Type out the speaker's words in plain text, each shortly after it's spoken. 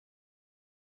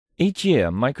Each year,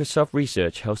 Microsoft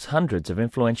Research hosts hundreds of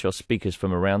influential speakers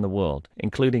from around the world,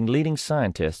 including leading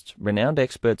scientists, renowned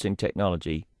experts in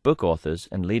technology, book authors,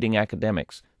 and leading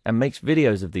academics, and makes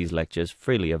videos of these lectures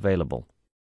freely available.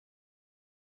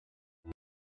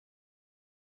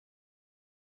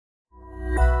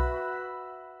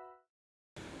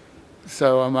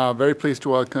 So I'm very pleased to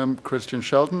welcome Christian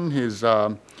Shelton. He's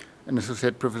an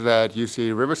associate professor at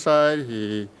UC Riverside.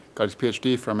 He got his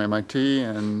PhD from MIT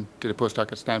and did a postdoc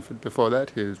at Stanford before that.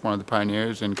 He's one of the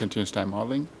pioneers in continuous time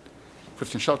modeling.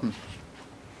 Christian Shelton.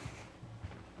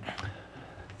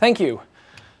 Thank you.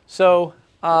 So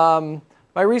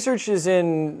my research is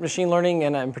in machine learning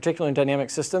and in particular in dynamic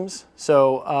systems.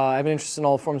 So I have an interest in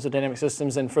all forms of dynamic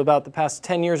systems, and for about the past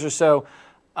 10 years or so,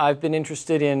 I've been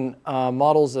interested in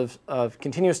models of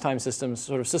continuous time systems,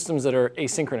 sort of systems that are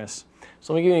asynchronous.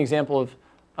 So let me give you an example of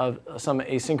some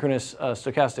asynchronous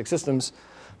stochastic systems.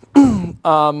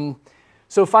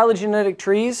 So phylogenetic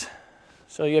trees.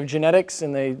 So you have genetics,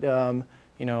 and they,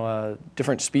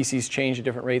 different species change at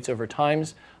different rates over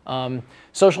times.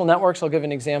 Social networks. I'll give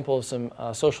an example of some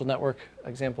social network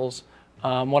examples.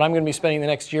 What I'm going to be spending the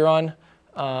next year on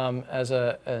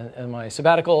in my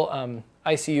sabbatical,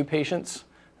 ICU patients.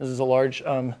 This is a large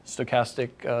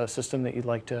stochastic system that you'd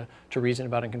like to reason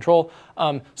about and control.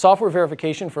 Software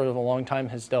verification for a long time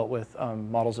has dealt with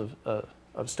models of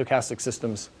stochastic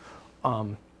systems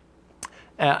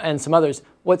and some others.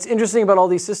 What's interesting about all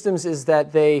these systems is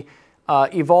that they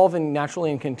evolve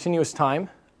naturally in continuous time.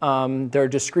 There are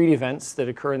discrete events that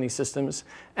occur in these systems,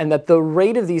 and that the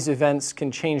rate of these events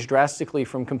can change drastically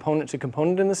from component to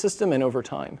component in the system and over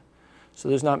time. So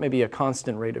there's not maybe a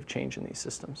constant rate of change in these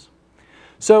systems.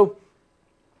 So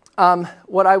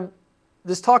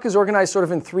this talk is organized sort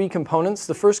of in three components.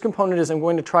 The first component is I'm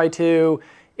going to try to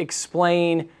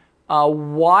explain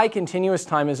why continuous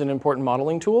time is an important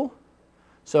modeling tool.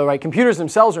 So computers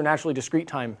themselves are naturally discrete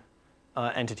time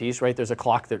entities, right? There's a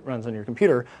clock that runs on your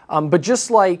computer. But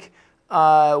just like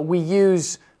we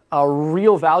use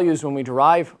real values when we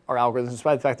derive our algorithms,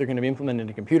 despite the fact they're going to be implemented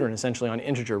in a computer and essentially on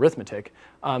integer arithmetic,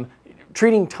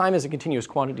 treating time as a continuous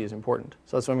quantity is important.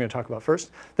 So that's what I'm going to talk about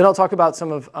first. Then I'll talk about some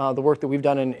of the work that we've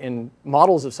done in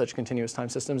models of such continuous time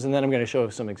systems, and then I'm going to show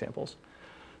some examples.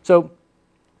 So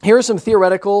here are some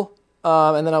theoretical,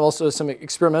 and then I've also some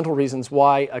experimental reasons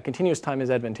why continuous time is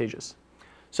advantageous.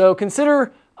 So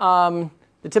consider the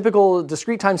typical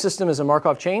discrete time system as a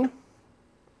Markov chain.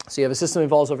 So you have a system that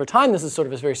evolves over time. This is sort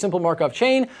of a very simple Markov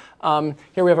chain.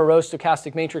 Here we have a row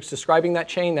stochastic matrix describing that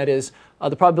chain. That is,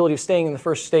 the probability of staying in the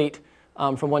first state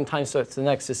from one time state to the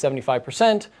next is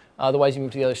 75%. Otherwise, you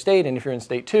move to the other state. And if you're in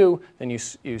state 2, then you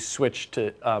switch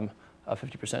to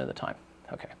 50% of the time.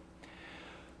 OK.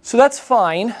 So that's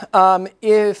fine.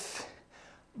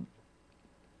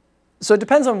 So it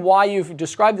depends on why you've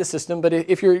described the system. But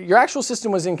if your actual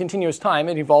system was in continuous time,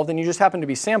 it evolved, and you just happen to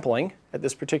be sampling at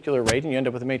this particular rate, and you end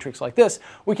up with a matrix like this,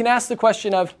 we can ask the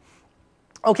question of,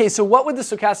 OK, so what would the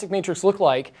stochastic matrix look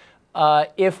like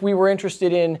if we were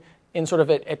interested in sort of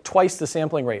at twice the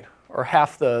sampling rate, or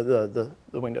half the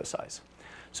window size?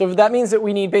 So that means that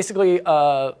we need basically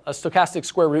a stochastic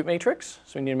square root matrix.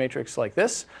 So we need a matrix like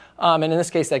this. And in this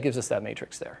case, that gives us that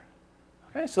matrix there.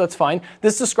 Okay, so that's fine.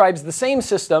 This describes the same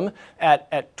system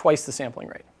at twice the sampling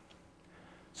rate.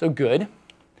 So good.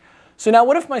 So now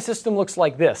what if my system looks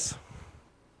like this?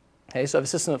 Okay, so I have a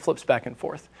system that flips back and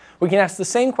forth. We can ask the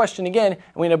same question again,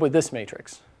 and we end up with this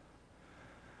matrix.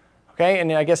 Okay,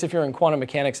 and I guess if you're in quantum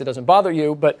mechanics, it doesn't bother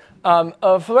you. But for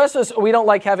the rest of us, we don't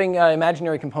like having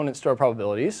imaginary components to our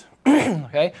probabilities.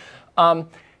 Okay,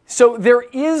 so there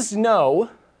is no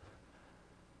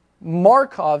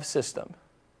Markov system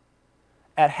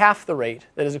at half the rate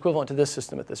that is equivalent to this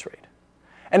system at this rate.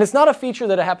 And it's not a feature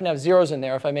that I happen to have zeros in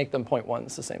there. If I make them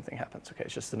 0.1s, the same thing happens. Okay,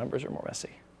 it's just the numbers are more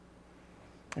messy.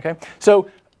 Okay,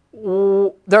 so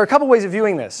there are a couple ways of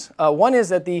viewing this. One is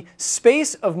that the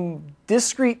space of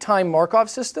discrete time Markov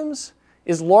systems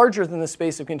is larger than the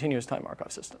space of continuous time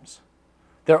Markov systems.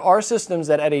 There are systems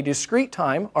that at a discrete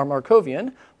time are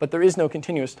Markovian, but there is no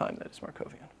continuous time that is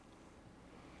Markovian.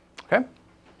 Okay,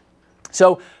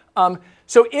 so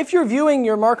if you're viewing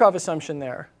your Markov assumption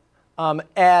there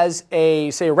as say,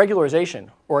 a regularization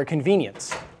or a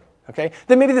convenience, okay,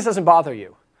 then maybe this doesn't bother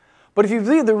you. But if you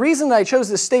believe the reason that I chose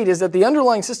this state is that the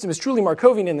underlying system is truly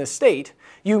Markovian in this state,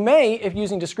 you may, if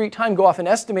using discrete time, go off and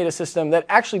estimate a system that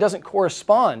actually doesn't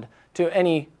correspond to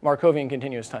any Markovian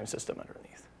continuous time system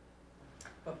underneath.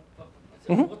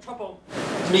 What trouble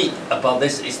to me about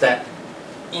this is that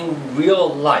in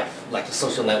real life, like a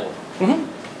social network,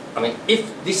 I mean,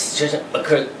 if this situation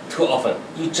occurs too often,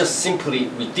 you just simply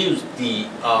reduce the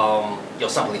your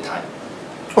sampling time.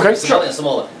 Okay, smaller sure. and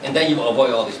smaller, and then you will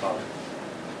avoid all these problems.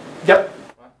 Yep.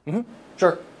 Mm-hmm.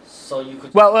 Sure. So you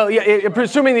could. Well, yeah,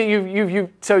 presuming that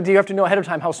so do you have to know ahead of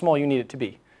time how small you need it to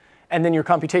be, and then your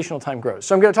computational time grows.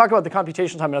 So I'm going to talk about the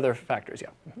computational time and other factors.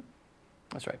 Yeah,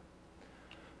 that's right.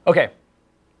 Okay.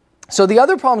 So the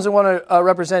other problems I want to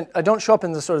represent don't show up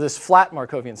in this flat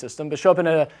Markovian system, but show up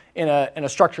in a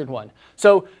structured one.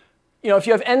 So, if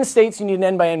you have n states, you need an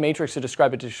n by n matrix to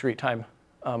describe a discrete time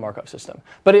Markov system.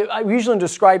 But I usually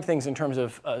describe things in terms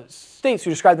of states.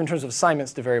 We describe them in terms of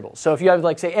assignments to variables. So if you have,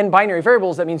 like, say, n binary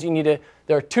variables, that means you need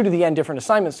there are 2 to the n different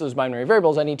assignments to those binary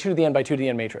variables. I need 2 to the n by 2 to the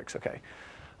n matrix. Okay.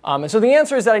 And so the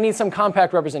answer is that I need some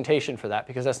compact representation for that,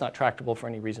 because that's not tractable for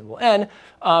any reasonable n.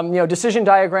 Decision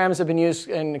diagrams have been used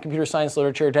in computer science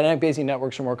literature. Dynamic Bayesian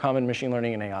networks are more common in machine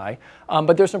learning and AI.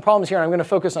 But there's some problems here, and I'm going to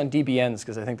focus on DBNs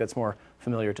because I think that's more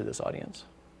familiar to this audience.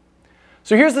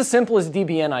 So here's the simplest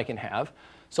DBN I can have.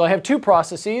 So I have 2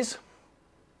 processes.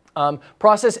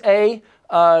 Process A is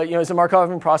a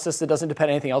Markovian process that doesn't depend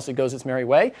on anything else. It goes its merry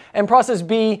way. And process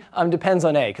B depends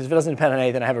on A, because if it doesn't depend on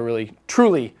A, then I have a really,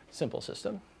 truly simple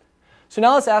system. So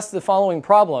now let's ask the following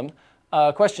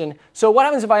question. So what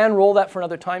happens if I unroll that for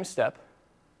another time step?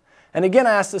 And again,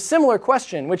 I ask a similar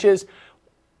question, which is,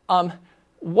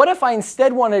 what if I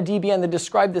instead want a DBN that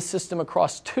described the system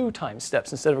across 2 time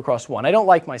steps instead of across 1? I don't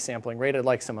like my sampling rate. I'd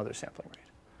like some other sampling rate.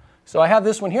 So I have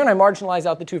this one here, and I marginalize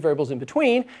out the 2 variables in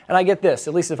between, and I get this,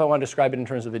 at least if I want to describe it in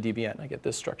terms of a DBN. I get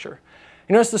this structure.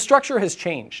 You notice the structure has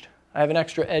changed. I have an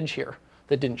extra edge here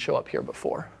that didn't show up here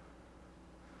before.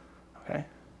 Okay.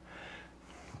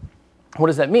 What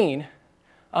does that mean?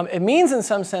 It means, in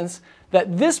some sense,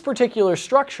 that this particular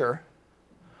structure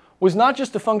was not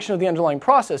just a function of the underlying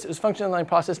process. It was a function of the underlying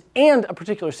process and a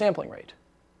particular sampling rate.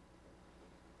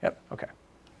 Yep, OK.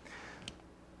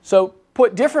 So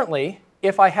put differently,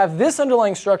 if I have this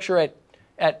underlying structure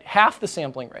at half the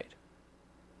sampling rate,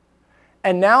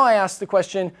 and now I ask the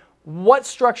question, what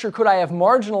structure could I have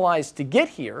marginalized to get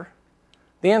here?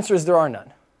 The answer is there are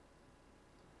none.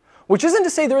 Which isn't to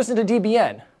say there isn't a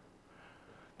DBN.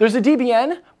 There's a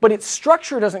DBN, but its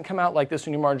structure doesn't come out like this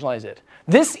when you marginalize it.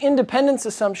 This independence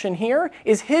assumption here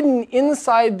is hidden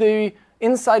inside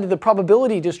of the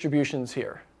probability distributions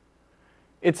here.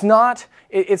 It's not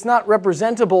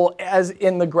representable as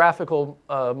in the graphical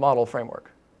model framework.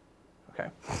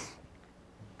 Okay.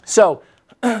 So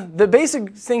the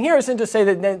basic thing here isn't to say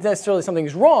that necessarily something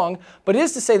is wrong, but it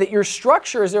is to say that your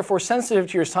structure is therefore sensitive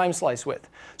to your time slice width.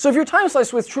 So if your time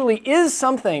slice width truly is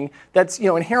something that's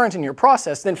inherent in your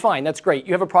process, then fine, that's great.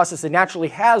 You have a process that naturally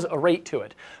has a rate to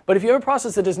it. But if you have a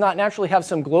process that does not naturally have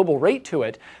some global rate to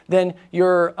it, then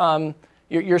your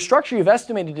structure you've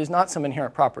estimated is not some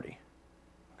inherent property.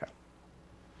 Okay.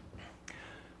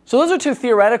 So those are 2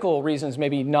 theoretical reasons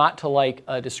maybe not to like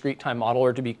a discrete time model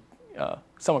or to be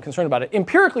somewhat concerned about it.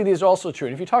 Empirically, these are also true.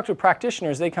 And if you talk to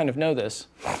practitioners, they kind of know this.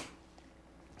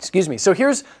 Excuse me. So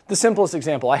here's the simplest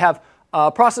example. I have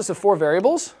a process of 4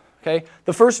 variables. Okay.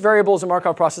 The first variable is a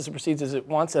Markov process that proceeds as it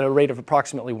wants at a rate of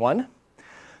approximately 1.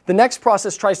 The next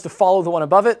process tries to follow the one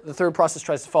above it. The third process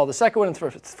tries to follow the second one. And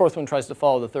the fourth one tries to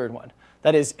follow the third one.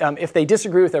 That is, if they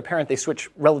disagree with their parent, they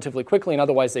switch relatively quickly, and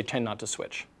otherwise they tend not to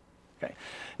switch. Okay.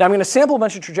 Now I'm going to sample a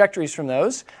bunch of trajectories from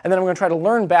those, and then I'm going to try to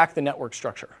learn back the network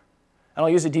structure. And I'll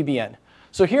use a DBN.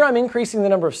 So here I'm increasing the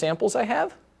number of samples I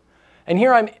have. And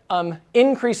here I'm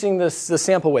increasing the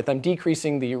sample width. I'm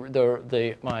decreasing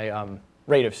my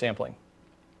rate of sampling.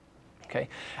 Okay.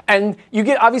 And you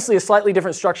get obviously a slightly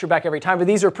different structure back every time, but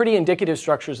these are pretty indicative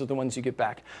structures of the ones you get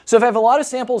back. So if I have a lot of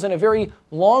samples and a very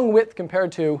long width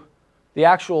compared to the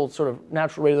actual sort of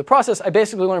natural rate of the process, I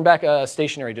basically learn back a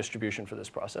stationary distribution for this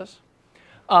process.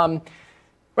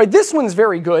 This one's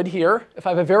very good here. If I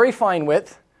have a very fine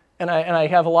width, and I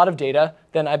have a lot of data,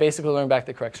 then I basically learn back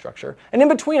the correct structure. And in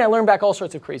between, I learn back all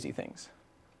sorts of crazy things.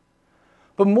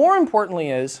 But more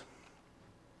importantly is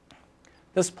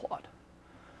this plot.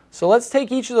 So let's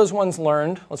take each of those ones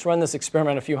learned. Let's run this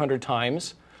experiment a few hundred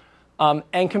times.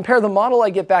 And compare the model I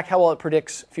get back, how well it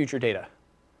predicts future data.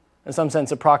 In some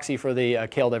sense, a proxy for the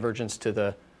Kale divergence to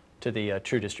the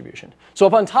true distribution. So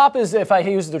up on top is if I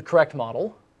use the correct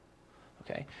model.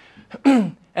 Okay.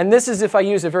 And this is if I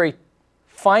use a very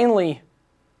fine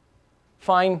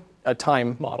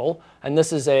time model, and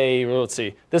this is let's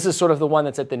see, this is sort of the one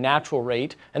that's at the natural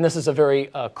rate, and this is a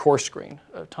very coarse grain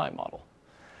time model.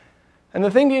 And the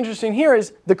thing to be interesting here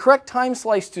is the correct time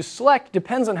slice to select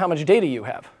depends on how much data you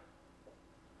have.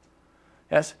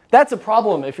 Yes, that's a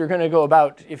problem if you're going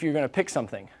to pick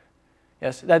something.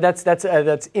 Yes,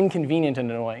 that's inconvenient and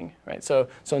annoying, right? So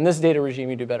in this data regime,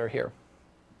 you do better here.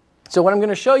 So what I'm going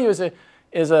to show you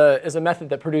is a method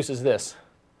that produces this.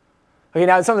 Okay,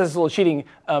 now some of this is a little cheating.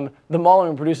 The model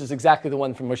we produce is exactly the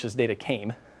one from which this data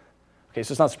came. Okay,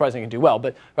 so it's not surprising it can do well,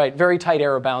 but right, very tight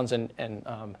error bounds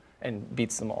and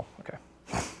beats them all. Okay.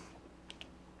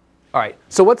 All right,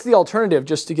 so what's the alternative?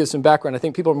 Just to give some background, I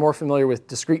think people are more familiar with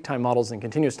discrete time models than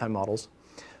continuous time models.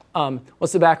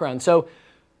 What's the background? So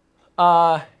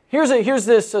here's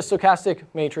this stochastic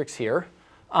matrix here.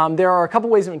 There are a couple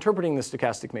ways of interpreting the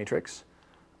stochastic matrix.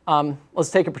 Let's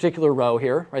take a particular row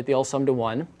here, right? They all sum to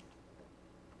 1.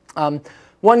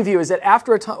 One view is that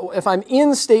after a time, if I'm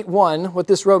in state 1, what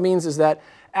this row means is that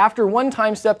after one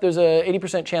time step, there's a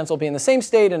 80% chance I'll be in the same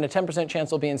state and a 10%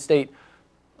 chance I'll be in state,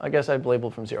 I guess I've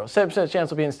labeled from 0. 7%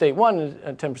 chance I'll be in state 1 and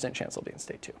a 10% chance I'll be in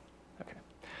state 2. Okay.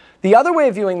 The other way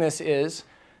of viewing this is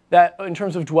that in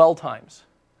terms of dwell times.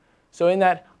 So in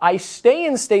that I stay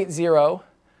in state 0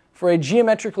 for a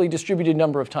geometrically distributed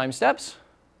number of time steps,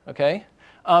 okay?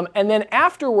 And then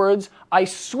afterwards, I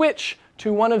switch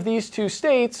to one of these two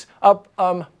states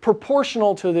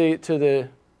proportional to the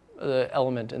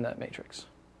element in that matrix.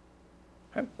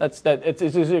 Okay? It's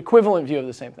an equivalent view of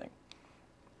the same thing.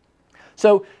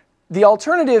 So the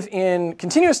alternative in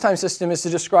continuous time system is to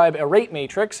describe a rate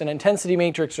matrix, an intensity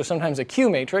matrix, or sometimes a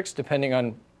Q matrix, depending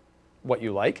on what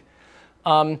you like.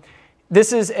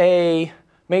 This is a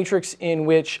matrix in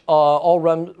which all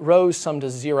rows sum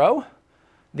to 0.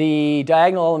 The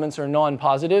diagonal elements are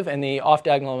non-positive, and the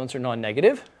off-diagonal elements are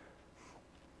non-negative.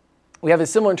 We have a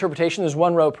similar interpretation. There's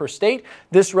one row per state.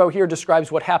 This row here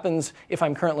describes what happens if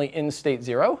I'm currently in state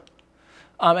 0.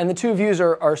 And the two views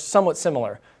are somewhat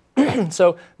similar.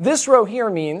 So this row here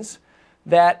means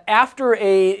that after an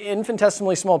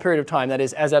infinitesimally small period of time, that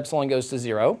is, as epsilon goes to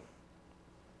 0,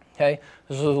 okay,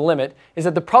 this is the limit, is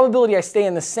that the probability I stay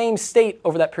in the same state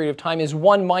over that period of time is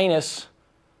 1 minus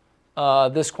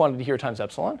this quantity here times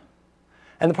epsilon.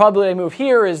 And the probability I move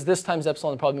here is this times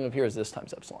epsilon. The probability I move here is this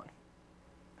times epsilon.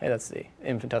 Okay, that's the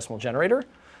infinitesimal generator.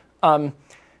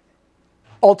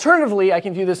 Alternatively, I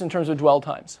can view this in terms of dwell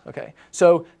times. Okay,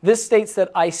 so this states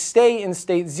that I stay in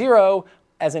state 0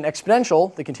 as an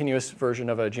exponential, the continuous version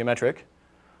of a geometric,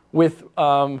 with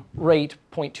rate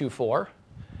 0.24.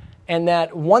 And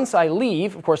that once I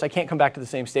leave, of course, I can't come back to the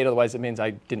same state, otherwise it means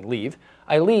I didn't leave.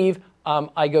 I leave,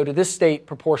 I go to this state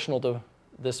proportional to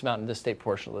this amount and this state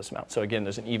proportional to this amount. So again,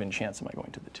 there's an even chance of my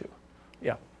going to the 2.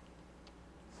 Yeah?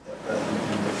 In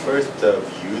the first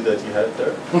view that you had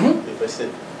there, if I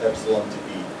set epsilon to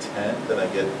be 10, then I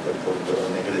get a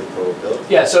negative probability.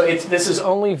 Yeah, so this is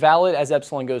only valid as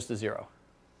epsilon goes to 0.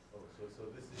 So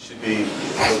this should be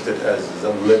looked at as the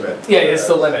limit. Yeah, it's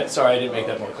the limit. Sorry, I didn't make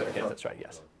that more clear. Yeah, that's right,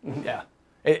 yes. Yeah,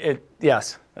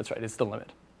 yes, that's right, it's the limit.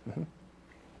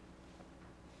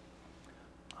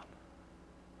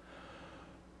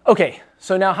 Okay,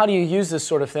 so now how do you use this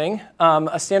sort of thing?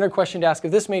 A standard question to ask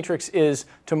of this matrix is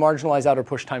to marginalize out or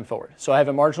push time forward. So I have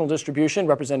a marginal distribution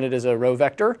represented as a row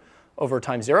vector over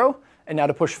time 0. And now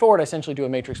to push forward, I essentially do a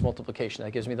matrix multiplication.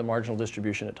 That gives me the marginal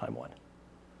distribution at time 1.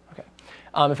 Okay.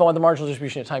 If I want the marginal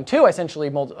distribution at time 2, I essentially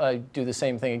do the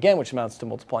same thing again, which amounts to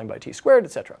multiplying by t squared,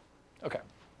 et cetera. Okay.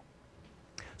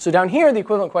 So down here, the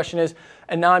equivalent question is,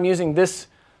 and now I'm using this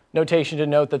notation to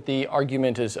note that the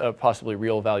argument is a possibly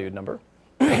real valued number.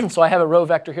 So I have a row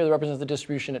vector here that represents the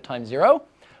distribution at time 0.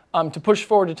 To push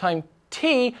forward to time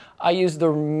t, I use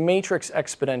the matrix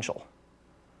exponential.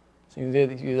 So you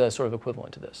do that sort of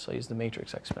equivalent to this. So I use the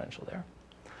matrix exponential there.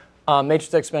 Matrix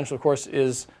exponential, of course,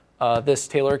 is this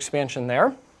Taylor expansion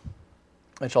there,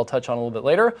 which I'll touch on a little bit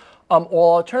later.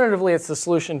 Or alternatively, it's the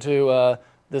solution to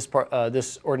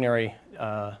this ordinary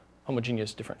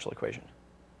homogeneous differential equation.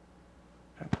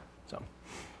 Okay. So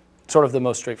sort of the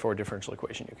most straightforward differential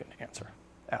equation you can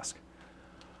ask.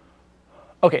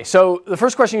 Okay, so the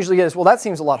first question usually is, well, that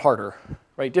seems a lot harder,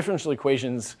 right? Differential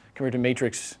equations compared to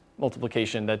matrix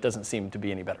multiplication, that doesn't seem to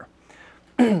be any better.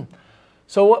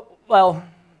 So I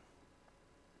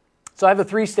have a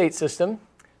 3-state system.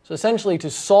 So essentially, to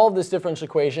solve this differential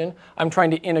equation, I'm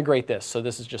trying to integrate this. So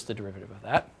this is just the derivative of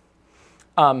that,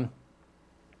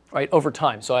 right, over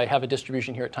time. So I have a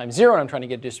distribution here at time 0, and I'm trying to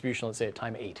get a distribution, let's say, at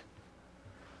time 8.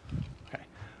 Okay.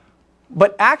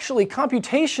 But actually,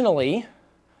 computationally,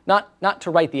 not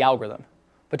to write the algorithm,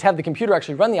 but to have the computer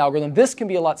actually run the algorithm, this can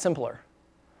be a lot simpler.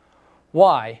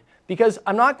 Why? Because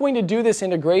I'm not going to do this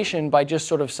integration by just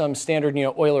sort of some standard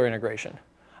Euler integration.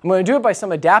 I'm going to do it by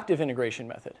some adaptive integration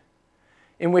method,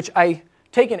 in which I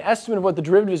take an estimate of what the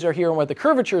derivatives are here and what the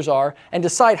curvatures are, and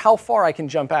decide how far I can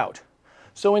jump out.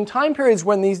 So in time periods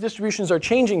when these distributions are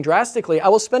changing drastically, I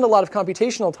will spend a lot of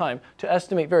computational time to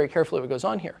estimate very carefully what goes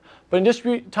on here. But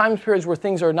in time periods where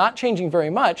things are not changing very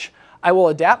much, I will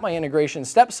adapt my integration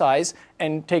step size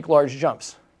and take large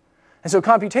jumps. And so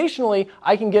computationally,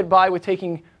 I can get by with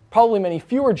taking probably many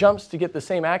fewer jumps to get the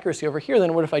same accuracy over here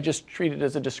than what if I just treat it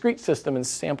as a discrete system and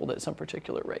sampled at some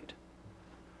particular rate.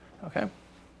 Okay?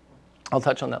 I'll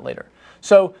touch on that later.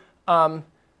 So,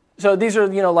 so these are,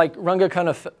 like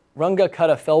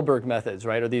Runge-Kutta-Feldberg methods,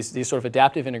 right? Or these sort of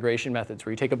adaptive integration methods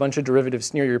where you take a bunch of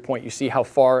derivatives near your point, you see how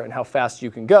far and how fast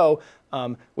you can go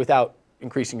without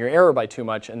increasing your error by too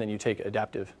much, and then you take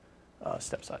adaptive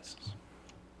step sizes.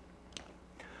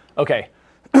 Okay,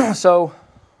 so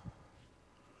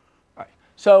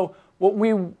what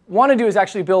we want to do is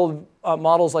actually build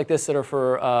models like this that are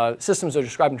for systems that are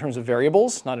described in terms of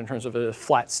variables, not in terms of a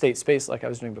flat state space like I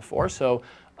was doing before. So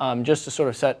just to sort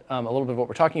of set a little bit of what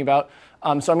we're talking about.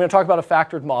 So I'm going to talk about a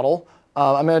factored model.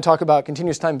 I'm going to talk about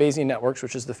continuous time Bayesian networks,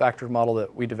 which is the factored model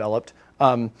that we developed.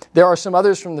 There are some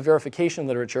others from the verification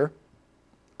literature,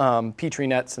 Petri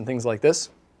nets and things like this.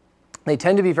 They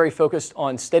tend to be very focused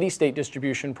on steady state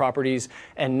distribution properties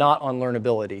and not on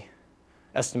learnability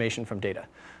estimation from data.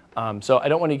 So I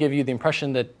don't want to give you the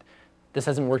impression that this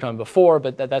hasn't been worked on before,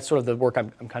 but that's sort of the work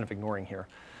I'm kind of ignoring here.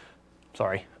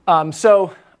 Sorry.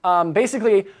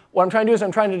 Basically, what I'm trying to do is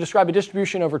I'm trying to describe a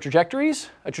distribution over trajectories.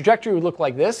 A trajectory would look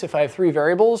like this. If I have 3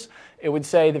 variables, it would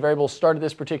say the variables start at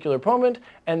this particular moment,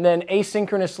 and then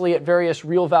asynchronously at various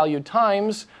real valued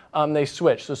times, they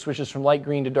switch. So it switches from light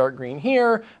green to dark green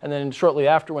here, and then shortly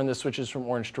after when this switches from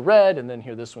orange to red, and then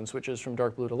here this one switches from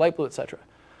dark blue to light blue, et cetera.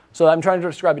 So I'm trying to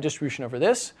describe a distribution over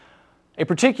this. A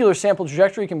particular sample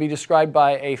trajectory can be described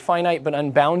by a finite but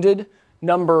unbounded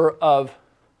number of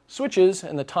switches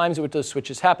and the times at which those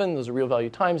switches happen. Those are real value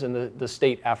times and the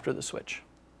state after the switch.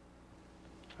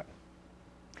 Okay.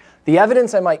 The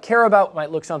evidence I might care about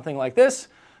might look something like this.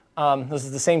 This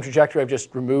is the same trajectory. I've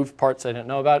just removed parts I didn't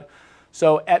know about.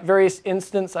 So at various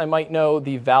instants, I might know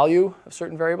the value of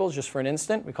certain variables just for an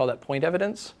instant. We call that point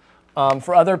evidence.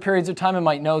 For other periods of time, I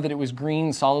might know that it was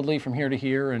green solidly from here to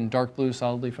here and dark blue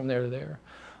solidly from there to there.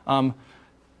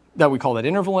 That we call that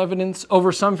interval evidence.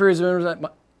 Over some periods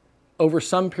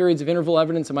of interval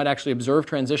evidence, I might actually observe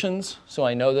transitions. So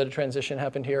I know that a transition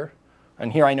happened here. And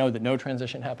here I know that no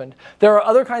transition happened. There are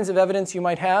other kinds of evidence you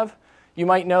might have. You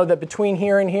might know that between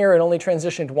here and here, it only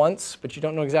transitioned once, but you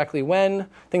don't know exactly when.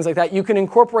 Things like that. You can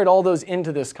incorporate all those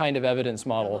into this kind of evidence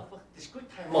model. Discrete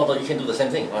time model, you can do the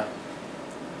same thing, right?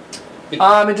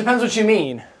 It depends what you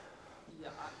mean. Yeah,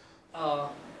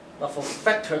 for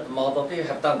factored model, you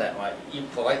have done that, right? You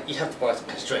have to provide some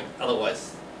constraint.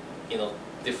 Otherwise,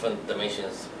 different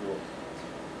dimensions will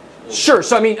Sure.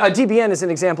 So I mean, DBN is an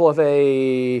example of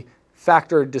a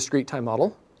factored discrete time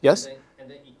model. Yes. And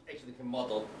then you actually can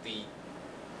model the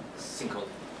synchrony,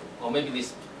 or maybe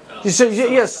this.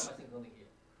 Yes.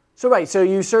 So right. So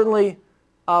you certainly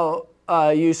are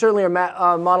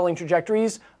modeling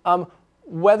trajectories.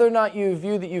 Whether or not you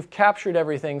view that you've captured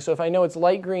everything, so if I know it's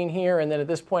light green here, and then at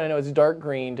this point I know it's dark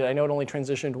green, did I know it only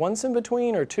transitioned once in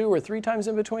between, or 2 or 3 times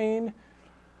in between?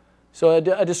 So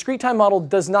a discrete time model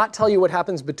does not tell you what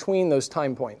happens between those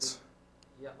time points.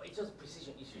 Yeah, but it's just a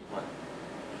precision issue, right?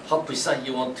 How precise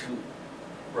you want to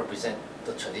represent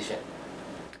the transition.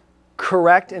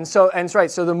 Correct, and it's right.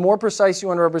 So the more precise you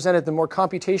want to represent it, the more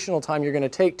computational time you're going to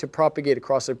take to propagate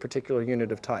across a particular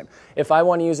unit of time. If I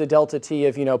want to use a delta t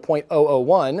of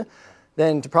 0.001,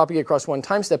 then to propagate across one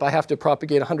time step, I have to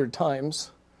propagate 100 times.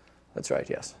 That's right.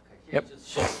 Yes. Okay, yep. Just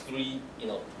show 3,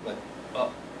 you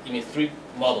mean 3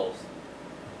 models.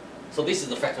 So this is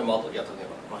the factored model you're talking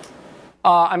about, right?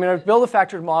 I'm going to build a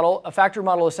factored model. A factored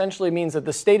model essentially means that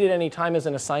the state at any time is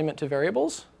an assignment to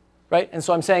variables. Right? And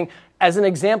so I'm saying, as an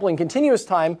example, in continuous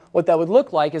time, what that would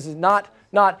look like is not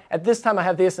at this time I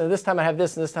have this, and at this time I have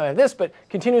this, and this time I have this, but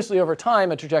continuously over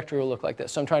time, a trajectory will look like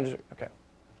this. So I'm trying to, okay.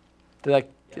 Did I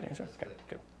get an answer? Okay,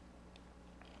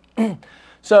 good.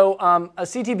 So a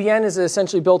CTBN is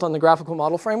essentially built on the graphical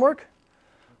model framework.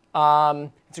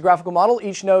 It's a graphical model.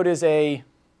 Each node is a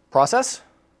process.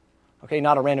 Okay,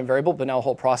 not a random variable, but now a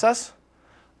whole process.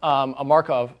 A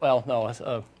Markov, well, no, it's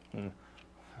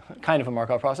kind of a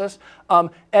Markov process.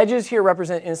 Edges here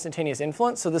represent instantaneous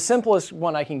influence. So the simplest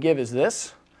one I can give is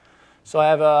this. So I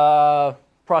have a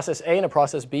process A and a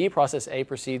process B. Process A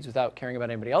proceeds without caring about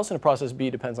anybody else, and a process B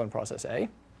depends on process A.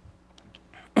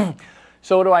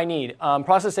 So what do I need?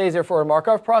 Process A is therefore a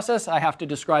Markov process. I have to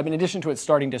describe, in addition to its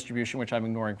starting distribution, which I'm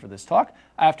ignoring for this talk,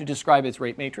 I have to describe its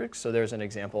rate matrix. So there's an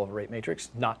example of a rate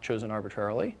matrix, not chosen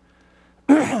arbitrarily.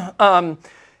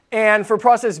 And for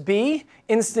process B,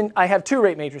 I have 2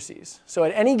 rate matrices. So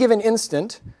at any given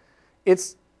instant,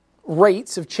 its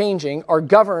rates of changing are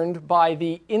governed by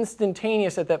the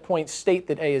instantaneous at that point state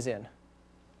that A is in.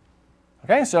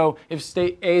 Okay, so if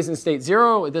state A is in state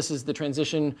 0, this is the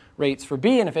transition rates for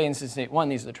B, and if A is in state 1,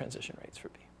 these are the transition rates for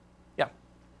B. Yeah?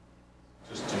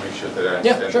 Just to make sure that I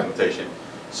understand the notation.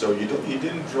 So you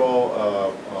didn't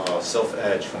draw a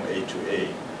self-edge from A to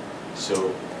A.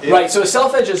 So right, so a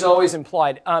self-edge is always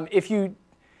implied.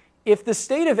 If the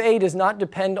state of A does not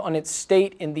depend on its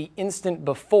state in the instant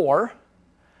before,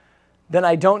 then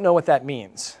I don't know what that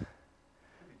means.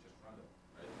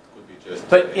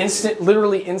 But instant,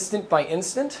 literally instant by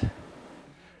instant,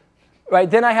 right?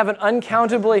 Then I have an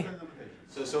uncountably.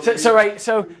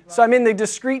 So I'm in the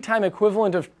discrete time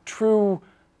equivalent of true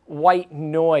white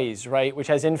noise, right? Which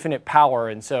has infinite power,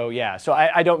 and so yeah. So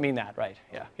I don't mean that, right?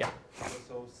 Yeah.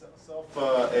 So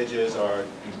self edges are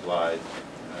implied.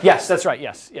 Yes, that's right.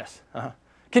 Yes.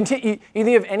 You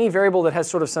think of any variable that has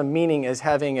sort of some meaning as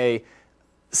having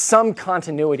some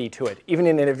continuity to it, even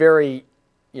in a very,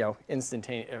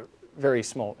 instantaneous. Very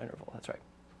small interval. That's right.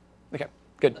 Okay,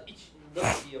 good. Each node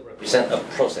here represents a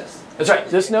process. That's right.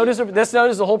 This node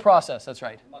is the whole process. That's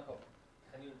right. Markov,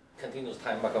 continuous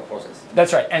time Markov process.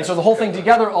 That's right. And so the whole thing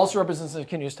together also represents a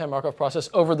continuous time Markov process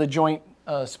over the joint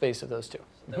space of those two.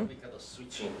 So then we got a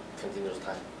switching continuous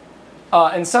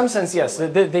time. In some sense, yes.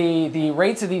 The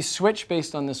rates of these switch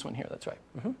based on this one here. That's right.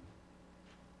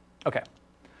 Okay.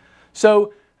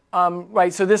 So.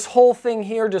 So this whole thing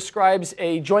here describes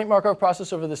a joint Markov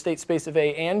process over the state space of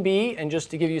A and B. And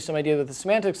just to give you some idea of what the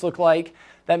semantics look like,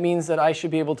 that means that I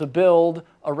should be able to build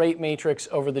a rate matrix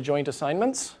over the joint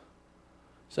assignments.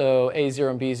 So A0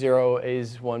 and B0,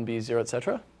 A1, B0, et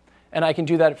cetera. And I can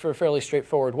do that for a fairly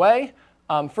straightforward way.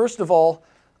 First of all,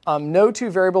 no two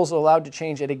variables are allowed to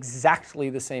change at exactly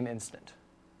the same instant.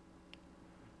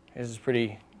 This is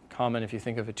pretty common if you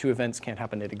think of it. Two events can't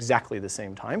happen at exactly the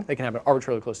same time. They can happen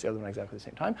arbitrarily close to the other one at exactly the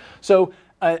same time. So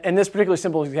in this particularly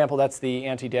simple example, that's the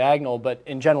anti-diagonal, but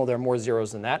in general, there are more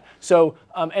zeros than that. So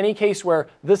any case where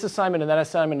this assignment and that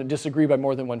assignment disagree by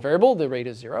more than one variable, the rate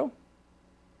is 0.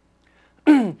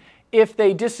 If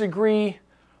they disagree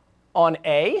on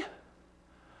A,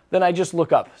 then I just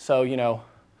look up. So,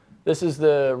 this is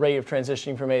the rate of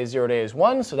transitioning from A is 0 to A is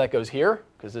 1, so that goes here,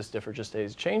 because this differ just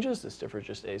A's changes, this differ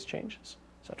just A's changes,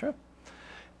 etc.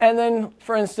 And then,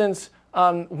 for instance,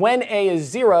 when A is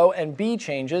 0 and B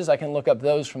changes, I can look up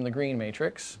those from the green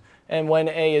matrix. And when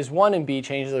A is 1 and B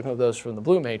changes, I look up those from the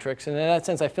blue matrix. And in that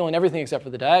sense, I fill in everything except for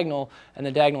the diagonal, and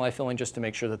the diagonal I fill in just to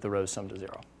make sure that the rows sum to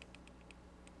 0.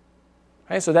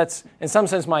 Okay, so that's, in some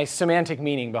sense, my semantic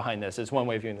meaning behind this. Is one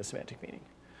way of viewing the semantic meaning.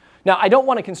 Now, I don't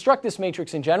want to construct this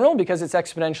matrix in general because it's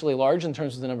exponentially large in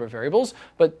terms of the number of variables,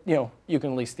 but you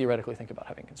can at least theoretically think about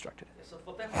having constructed it. So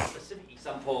for that specific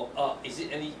example, is it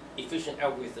any efficient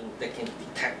algorithm that can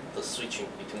detect the switching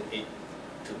between A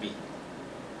to B?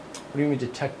 What do you mean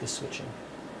detect the switching?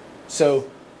 So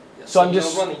I'm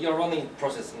just you're running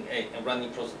process in A and running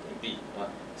process in B, right?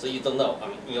 So you don't know. I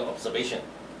mean, in your observation.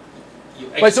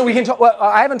 Right. So we can talk. Well,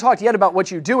 I haven't talked yet about what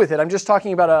you do with it. I'm just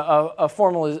talking about a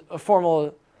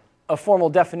formal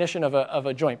definition of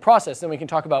a joint process. Then we can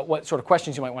talk about what sort of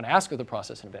questions you might want to ask of the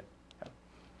process in a bit.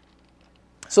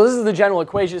 So this is the general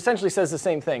equation. It essentially says the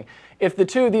same thing. If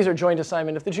these are joint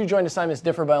assignment. If the two joint assignments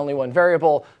differ by only one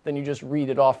variable, then you just read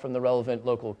it off from the relevant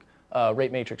local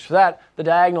rate matrix for that. The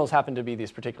diagonals happen to be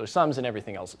these particular sums, and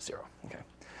everything else is 0. Okay.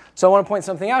 So I want to point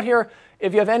something out here.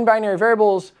 If you have n binary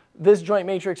variables, this joint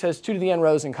matrix has 2 to the n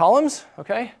rows and columns.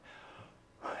 Okay.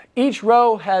 Each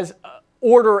row has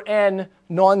order n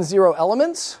non-zero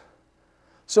elements.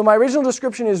 So my original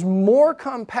description is more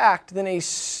compact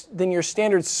than your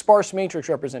standard sparse matrix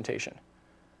representation.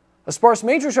 A sparse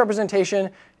matrix representation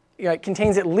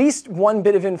contains at least one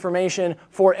bit of information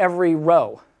for every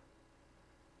row.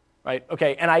 Right?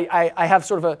 Okay. And I have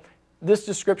sort of this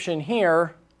description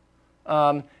here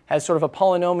has sort of a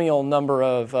polynomial number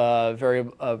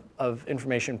of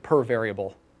information per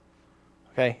variable.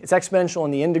 Okay. It's exponential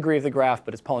in the n degree of the graph,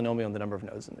 but it's polynomial in the number of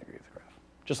nodes in the degree of the graph,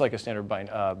 just like a standard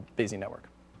Bayesian network.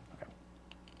 Okay.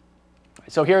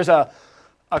 So here's a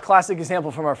classic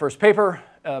example from our first paper.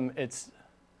 It's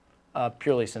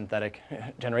purely synthetic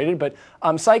generated, but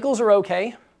cycles are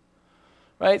OK.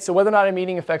 Right? So whether or not I'm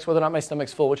eating affects whether or not my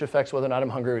stomach's full, which affects whether or not I'm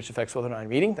hungry, which affects whether or not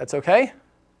I'm eating. That's OK.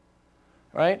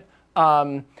 Right?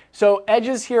 So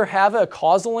edges here have a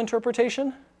causal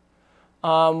interpretation.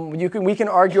 We can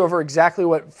argue over exactly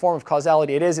what form of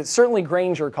causality it is. It's certainly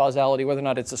Granger causality. Whether or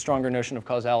not it's a stronger notion of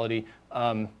causality,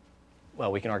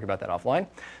 well, we can argue about that offline.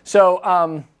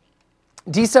 So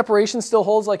deseparation still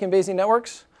holds like in Bayesian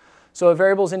networks. So a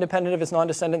variable is independent of its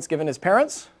non-descendants given its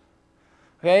parents.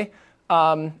 Okay?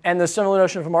 And the similar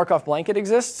notion of a Markov blanket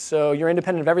exists. So you're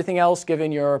independent of everything else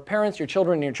given your parents, your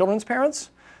children, and your children's parents.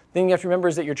 thing you have to remember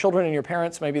is that your children and your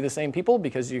parents may be the same people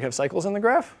because you have cycles in the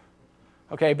graph.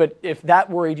 Okay, but if that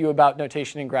worried you about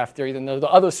notation in graph theory, then the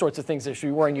other sorts of things that should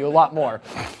be worrying you a lot more.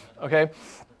 Okay.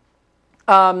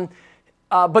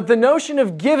 But the notion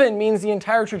of given means the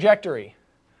entire trajectory.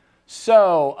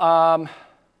 So how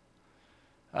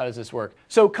does this work?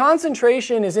 So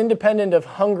concentration is independent of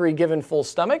hungry given full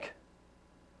stomach.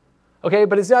 Okay,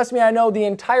 but it does mean I know the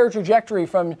entire trajectory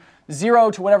from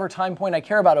 0 to whatever time point I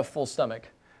care about of full stomach.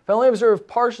 If I only observe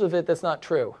partial of it, that's not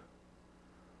true.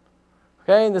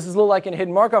 Okay, and this is a little like in a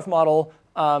hidden Markov model.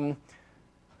 Well,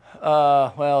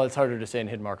 it's harder to say in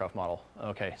a hidden Markov model.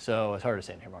 Okay, so it's harder to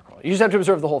say in a hidden Markov model. You just have to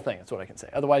observe the whole thing. That's what I can say.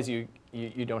 Otherwise, you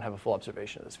don't have a full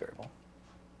observation of this variable.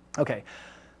 Okay,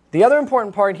 the other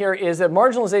important part here is that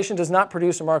marginalization does not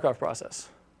produce a Markov process.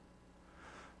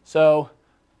 So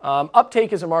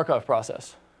uptake is a Markov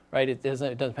process, right? It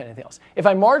doesn't depend on anything else. If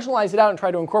I marginalize it out and try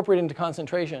to incorporate it into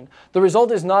concentration, the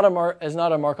result is not a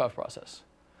Markov process.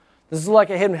 This is like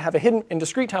have a hidden in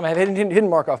discrete time. I have a hidden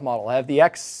Markov model. I have the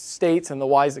x states and the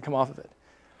y's that come off of it.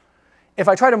 If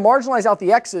I try to marginalize out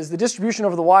the x's, the distribution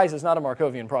over the y's is not a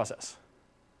Markovian process.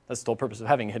 That's the whole purpose of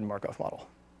having a hidden Markov model.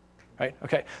 Right?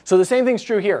 Okay. So the same thing's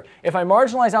true here. If I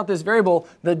marginalize out this variable,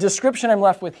 the description I'm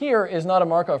left with here is not a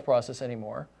Markov process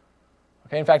anymore.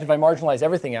 Okay. In fact, if I marginalize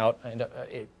everything out,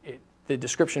 the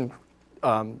description,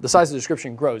 the size of the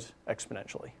description grows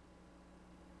exponentially.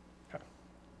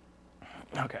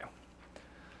 Okay.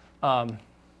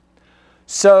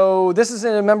 So this is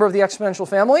a member of the exponential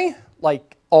family,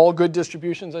 like all good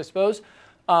distributions, I suppose.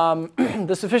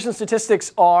 The sufficient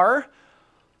statistics are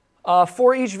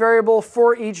for each variable,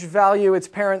 for each value its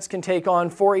parents can take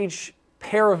on, for each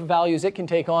pair of values it can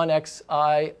take on,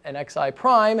 xi and xi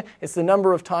prime, it's the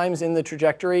number of times in the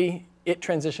trajectory it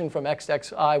transitioned from x to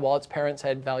xi while its parents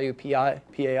had value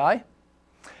pai.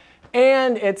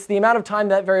 And it's the amount of time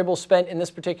that variable spent in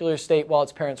this particular state while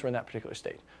its parents were in that particular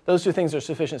state. Those two things are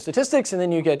sufficient statistics, and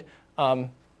then you get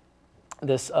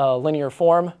this linear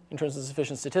form in terms of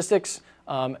sufficient statistics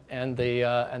and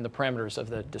the parameters of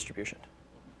the distribution.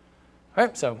 All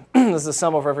right, so this is the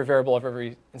sum over every variable of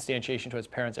every instantiation to its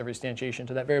parents, every instantiation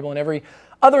to that variable, and every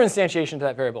other instantiation to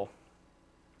that variable.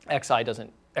 Xi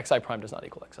prime does not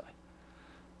equal xi.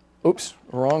 Oops,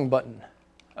 wrong button.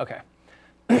 Okay.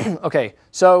 Okay,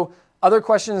 so other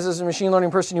questions as a machine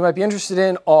learning person you might be interested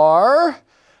in are,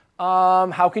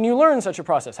 how can you learn such a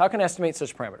process? How can I estimate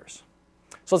such parameters?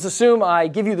 So let's assume I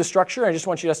give you the structure. I just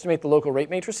want you to estimate the local rate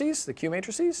matrices, the Q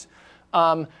matrices.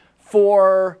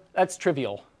 That's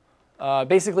trivial.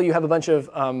 Basically, you have a bunch of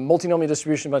multinomial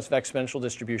distributions, a bunch of exponential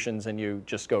distributions, and you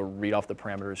just go read off the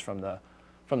parameters from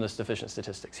the sufficient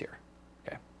statistics here.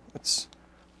 Okay,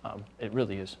 it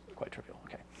really is quite trivial.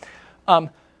 Okay.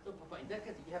 In that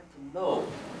case, you have to know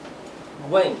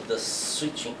when the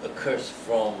switching occurs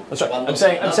from that's right. one I'm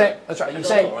saying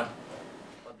right?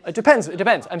 It depends. It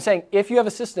depends. I'm saying if you have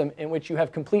a system in which you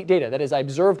have complete data, that is, I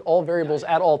observed all variables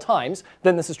at all times,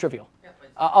 then this is trivial. Yeah,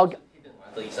 I'll.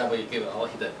 The example you give all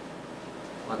hidden.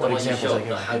 What examples I give?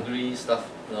 The hungry stuff.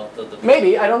 No,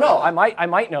 maybe I don't know. I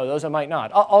might know those. I might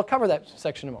not. I'll cover that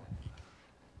section in a moment.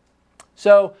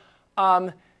 So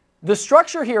the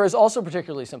structure here is also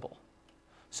particularly simple.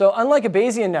 So unlike a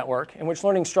Bayesian network, in which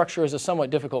learning structure is a somewhat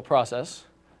difficult process,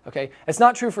 okay, it's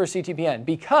not true for a CTBN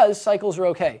because cycles are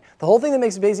OK. The whole thing that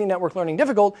makes a Bayesian network learning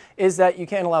difficult is that you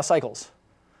can't allow cycles.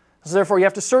 So therefore, you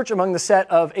have to search among the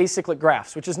set of acyclic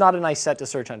graphs, which is not a nice set to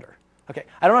search under. Okay,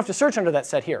 I don't have to search under that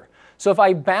set here. So if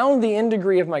I bound the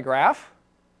integrity of my graph,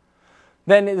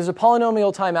 then there's a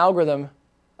polynomial time algorithm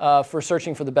for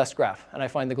searching for the best graph, and I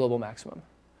find the global maximum.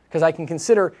 Because I can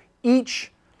consider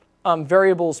each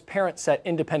variable's parent set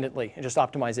independently and just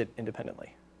optimize it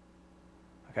independently.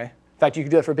 Okay? In fact, you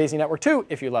could do that for Bayesian network too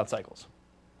if you allowed cycles.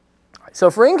 All right, so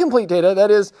for incomplete data,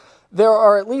 that is, there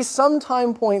are at least some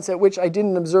time points at which I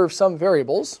didn't observe some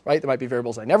variables. Right? There might be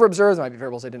variables I never observed. There might be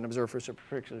variables I didn't observe for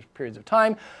particular periods of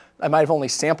time. I might have only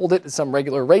sampled it at some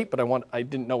regular rate, but I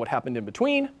didn't know what happened in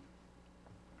between.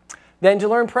 Then to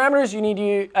learn parameters, you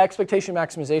need expectation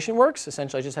maximization works.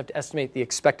 Essentially, I just have to estimate the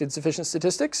expected sufficient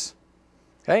statistics.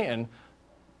 Okay, and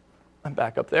I'm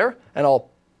back up there, and I'll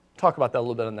talk about that a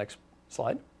little bit on the next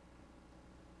slide.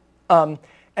 And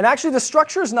actually, the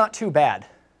structure is not too bad.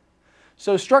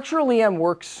 So structural EM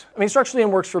works. I mean, structural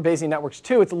EM works for Bayesian networks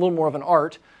too. It's a little more of an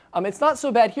art. It's not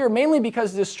so bad here, mainly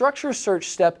because the structure search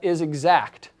step is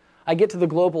exact. I get to the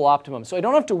global optimum, so I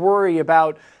don't have to worry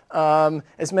about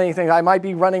as many things. I might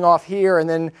be running off here, and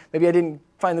then maybe I didn't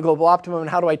find the global optimum, and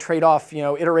how do I trade off,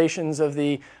 iterations of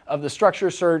the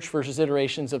structure search versus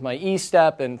iterations of my E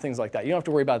step and things like that. You don't have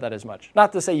to worry about that as much.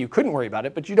 Not to say you couldn't worry about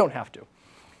it, but you don't have to.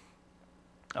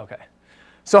 Okay.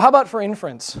 So how about for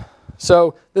inference?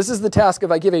 So this is the task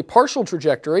of I give a partial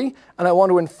trajectory, and I want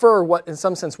to infer what, in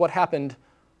some sense, what happened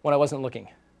when I wasn't looking,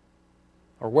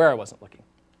 or where I wasn't looking.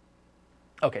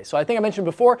 Okay, so I think I mentioned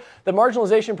before that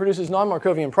marginalization produces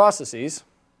non-Markovian processes.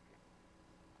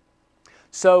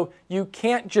 So you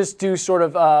can't just do sort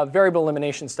of a variable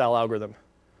elimination style algorithm,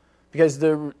 because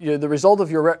the result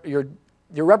of your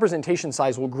representation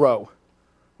size will grow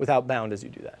without bound as you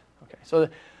do that. Okay, so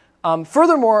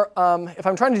furthermore, if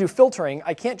I'm trying to do filtering,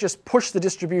 I can't just push the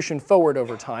distribution forward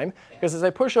over time, because as I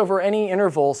push over any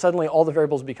interval, suddenly all the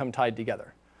variables become tied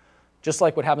together, just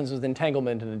like what happens with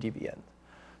entanglement in a DBN.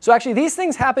 So actually, these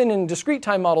things happen in discrete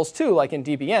time models too, like in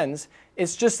DBNs.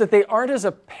 It's just that they aren't as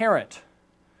apparent.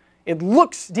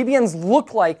 DBNs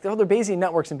look like, they're Bayesian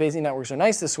networks, and Bayesian networks are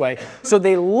nice this way, so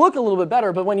they look a little bit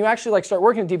better, but when you actually start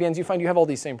working with DBNs, you find you have all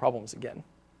these same problems again.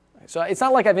 So it's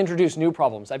not like I've introduced new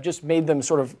problems. I've just made them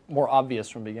sort of more obvious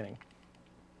from the beginning.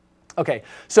 Okay,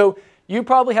 so you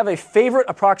probably have a favorite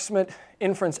approximate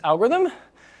inference algorithm.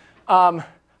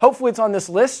 Hopefully it's on this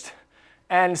list.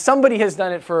 And somebody has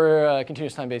done it for a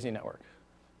continuous time Bayesian network.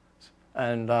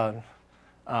 And that's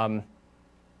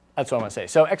what I want to say.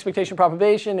 So expectation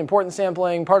propagation, importance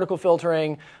sampling, particle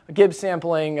filtering, Gibbs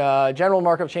sampling, general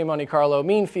Markov chain Monte Carlo,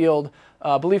 mean field,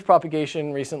 belief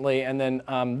propagation recently, and then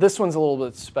this one's a little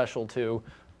bit special too,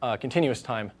 continuous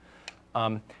time.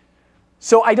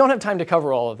 So I don't have time to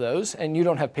cover all of those, and you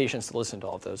don't have patience to listen to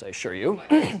all of those, I assure you.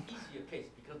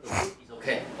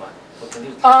 Okay,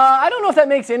 I don't know if that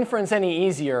makes inference any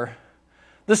easier.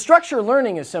 The structure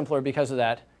learning is simpler because of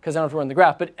that, because I don't have to run the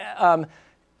graph. But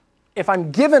if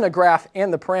I'm given a graph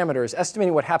and the parameters,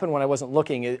 estimating what happened when I wasn't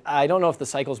looking, I don't know if the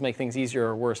cycles make things easier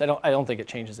or worse. I don't think it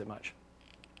changes it much.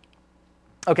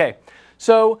 Okay,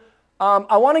 so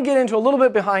I want to get into a little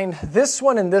bit behind this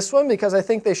one and this one, because I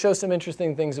think they show some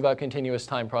interesting things about continuous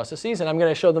time processes, and I'm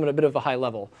going to show them at a bit of a high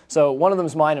level. So one of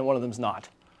them's mine and one of them's not.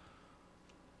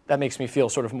 That makes me feel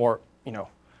sort of more,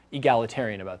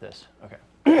 egalitarian about this.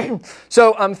 Okay.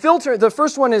 So the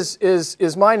first one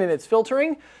is mine, and it's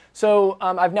filtering. So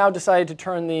I've now decided to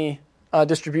turn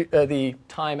the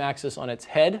time axis on its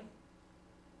head.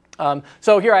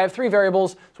 So here I have three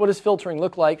variables. So what does filtering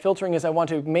look like? Filtering is I want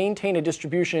to maintain a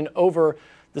distribution over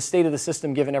the state of the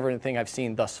system given everything I've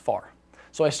seen thus far.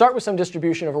 So I start with some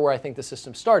distribution over where I think the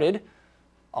system started.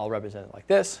 I'll represent it like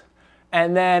this.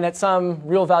 And then at some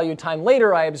real value time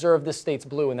later, I observe this state's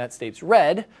blue and that state's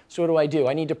red. So what do?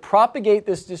 I need to propagate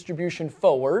this distribution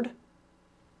forward.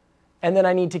 And then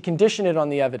I need to condition it on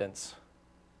the evidence.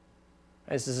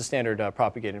 This is a standard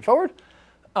propagating forward.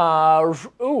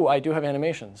 Ooh, I do have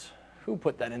animations. Who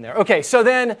put that in there? OK, so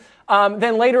then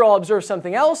later I'll observe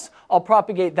something else. I'll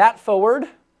propagate that forward.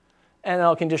 And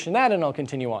I'll condition that, and I'll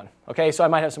continue on. Okay, so I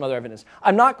might have some other evidence.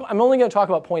 I'm only going to talk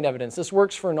about point evidence. This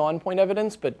works for non-point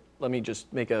evidence, but let me just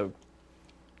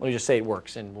say it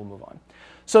works, and we'll move on.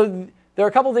 So there are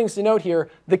a couple things to note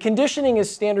here. The conditioning is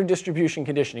standard distribution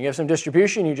conditioning. You have some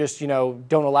distribution, you just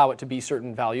don't allow it to be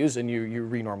certain values, and you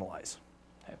renormalize.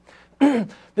 Okay.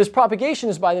 This propagation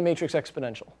is by the matrix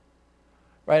exponential.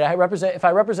 Right? If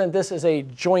I represent this as a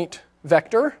joint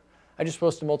vector, I'm just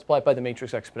supposed to multiply it by the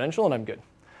matrix exponential, and I'm good.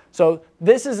 So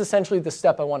this is essentially the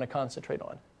step I want to concentrate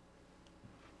on.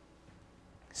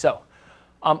 So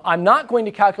I'm not going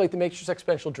to calculate the matrix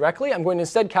exponential directly. I'm going to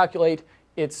instead calculate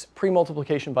its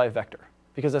pre-multiplication by a vector,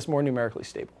 because that's more numerically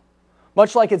stable.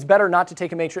 Much like it's better not to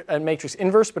take a matrix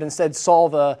inverse, but instead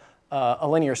solve a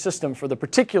linear system for the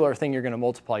particular thing you're going to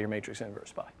multiply your matrix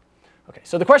inverse by. Okay,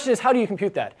 so the question is, how do you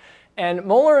compute that? And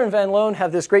Moeller and Van Loon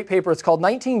have this great paper. It's called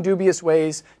 19 Dubious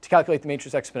Ways to Calculate the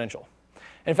Matrix Exponential.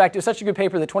 In fact, it was such a good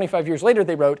paper that 25 years later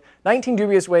they wrote 19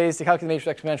 Dubious Ways to Calculate the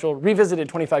Matrix Exponential, revisited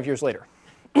 25 years later.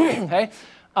 Okay?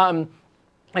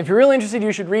 If you're really interested,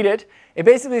 you should read it. It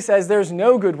basically says there's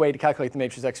no good way to calculate the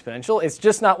matrix exponential. It's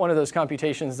just not one of those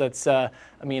computations that's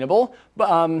amenable.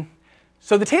 But,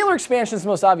 so the Taylor expansion is the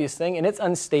most obvious thing, and it's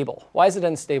unstable. Why is it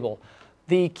unstable?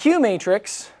 The Q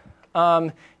matrix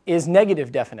is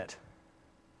negative definite.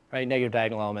 Right? Negative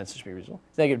diagonal elements should be reasonable.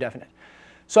 It's negative definite.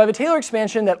 So I have a Taylor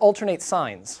expansion that alternates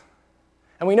signs.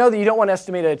 And we know that you don't want to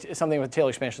estimate something with Taylor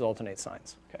expansion that alternates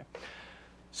signs. Okay.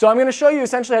 So I'm going to show you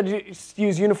essentially how to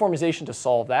use uniformization to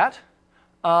solve that.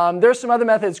 There's some other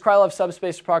methods, Krylov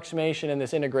subspace approximation and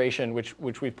this integration,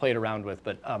 which we've played around with.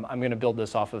 But I'm going to build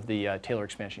this off of the Taylor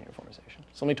expansion uniformization.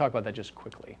 So let me talk about that just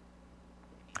quickly,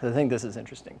 because I think this is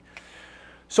interesting.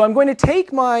 So I'm going to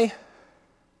take my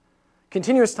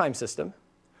continuous time system,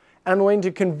 and I'm going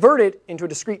to convert it into a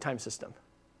discrete time system.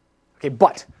 Okay,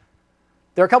 but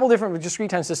there are a couple different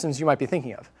discrete time systems you might be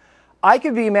thinking of. I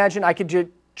could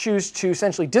choose to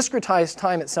essentially discretize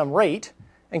time at some rate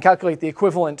and calculate the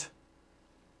equivalent.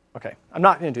 OK, I'm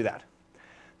not going to do that.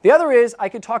 The other is I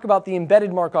could talk about the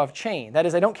embedded Markov chain. That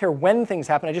is, I don't care when things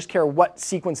happen. I just care what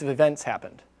sequence of events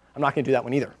happened. I'm not going to do that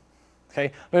one either. OK,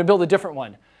 I'm going to build a different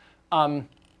one.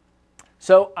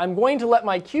 So I'm going to let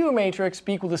my Q matrix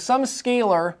be equal to some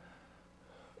scalar.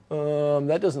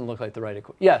 That doesn't look like the right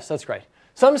equation. Yes, that's right.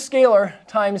 Some scalar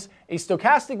times a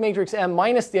stochastic matrix M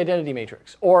minus the identity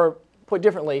matrix. Or put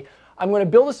differently, I'm going to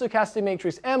build a stochastic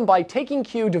matrix M by taking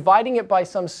Q, dividing it by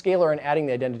some scalar, and adding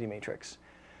the identity matrix.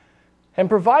 And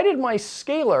provided my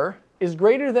scalar is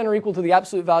greater than or equal to the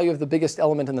absolute value of the biggest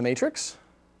element in the matrix,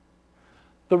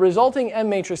 the resulting M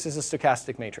matrix is a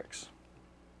stochastic matrix.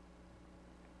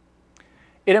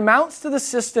 It amounts to the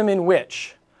system in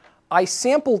which I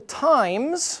sample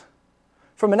times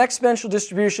from an exponential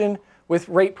distribution with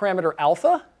rate parameter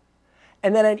alpha,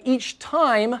 and then at each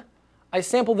time, I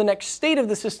sample the next state of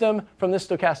the system from this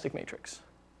stochastic matrix.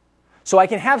 So I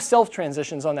can have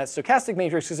self-transitions on that stochastic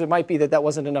matrix, because it might be that that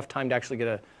wasn't enough time to actually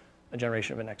get a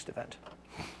generation of a next event.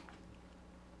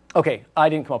 OK, I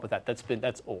didn't come up with that.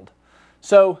 That's old.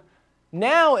 So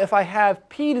now if I have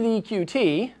p to the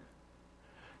EQT,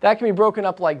 that can be broken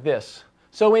up like this.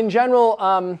 So in general,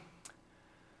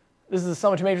 this is the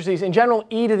sum of two matrices. In general,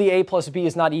 e to the a plus b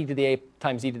is not e to the a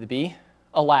times e to the b.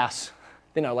 Alas,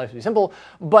 then our life would be simple.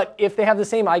 But if they have the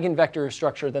same eigenvector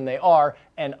structure, then they are.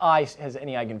 And I has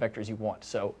any eigenvectors you want.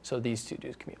 So these two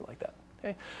do commute like that.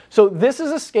 Okay? So this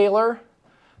is a scalar.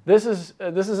 This is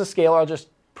a scalar. I'll just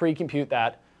pre-compute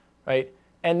that, right?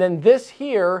 And then this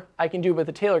here, I can do with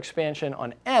the Taylor expansion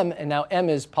on M. And now M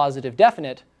is positive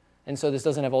definite. And so this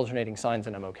doesn't have alternating signs,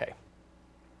 and I'm OK.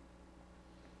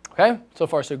 OK, so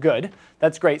far so good.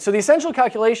 That's great. So the essential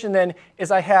calculation then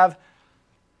is I have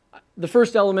the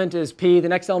first element is p, the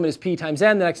next element is p times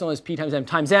n, the next element is p times m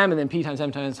times m, and then p times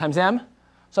m times m.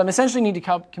 So I'm essentially need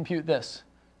to compute this.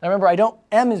 Now remember,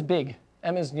 m is big.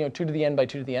 M is 2 to the n by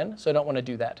 2 to the n, so I don't want to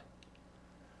do that.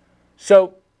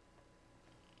 So,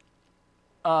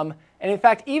 and in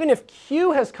fact, even if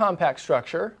Q has compact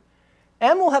structure,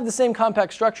 M will have the same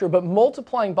compact structure, but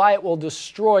multiplying by it will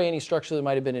destroy any structure that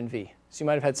might have been in V. So you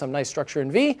might have had some nice structure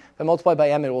in V. If I multiply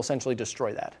by M, it will essentially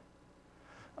destroy that.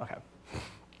 OK.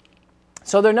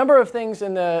 So there are a number of things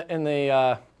in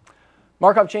the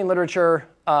Markov chain literature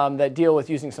that deal with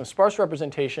using some sparse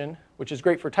representation, which is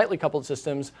great for tightly coupled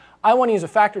systems. I want to use a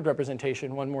factored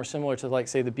representation, one more similar to, like,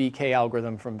 say, the BK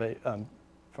algorithm for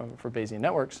Bayesian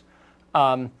networks.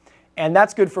 And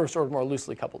that's good for sort of more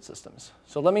loosely coupled systems.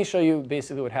 So let me show you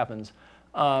basically what happens.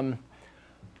 I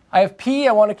have P.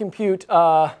 I want to compute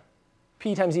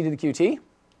P times e to the QT.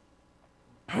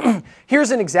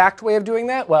 Here's an exact way of doing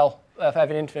that. Well, if I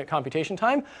have an infinite computation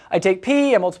time, I take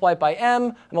P, I multiply it by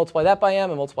M, I multiply that by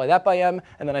M, I multiply that by M,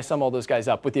 and then I sum all those guys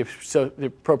up with the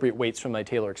appropriate weights from my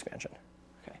Taylor expansion.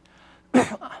 Okay.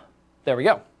 There we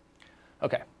go.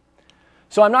 OK.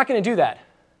 So I'm not going to do that.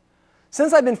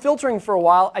 Since I've been filtering for a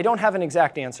while, I don't have an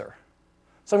exact answer.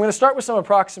 So I'm going to start with some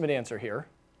approximate answer here.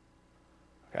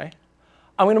 Okay.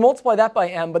 I'm going to multiply that by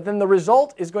m, but then the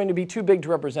result is going to be too big to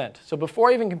represent. So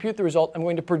before I even compute the result, I'm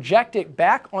going to project it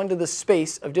back onto the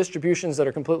space of distributions that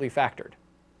are completely factored.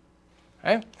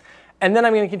 Okay. And then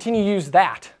I'm going to continue to use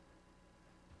that.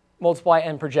 Multiply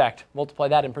and project. Multiply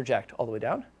that and project all the way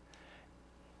down.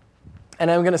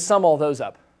 And I'm going to sum all those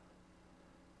up.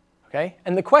 Okay.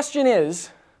 And the question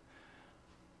is,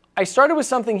 I started with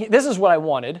something. This is what I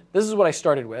wanted. This is what I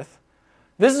started with.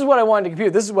 This is what I wanted to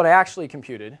compute. This is what I actually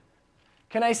computed.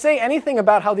 Can I say anything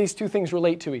about how these two things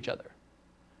relate to each other?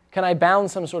 Can I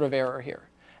bound some sort of error here?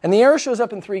 And the error shows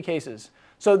up in 3 cases.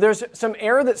 So there's some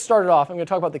error that started off. I'm going to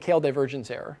talk about the Kale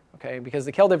divergence error, okay? Because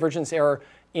the Kale divergence error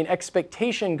in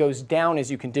expectation goes down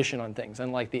as you condition on things,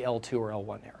 unlike the L2 or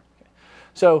L1 error. Okay?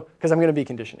 So, because I'm going to be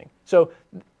conditioning. So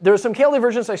there's some Kale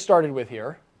divergence I started with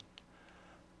here.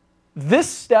 This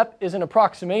step is an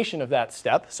approximation of that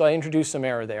step. So I introduced some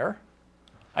error there.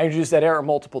 I introduced that error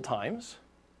multiple times.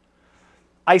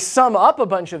 I sum up a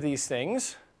bunch of these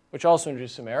things, which also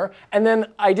introduced some error. And then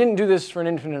I didn't do this for an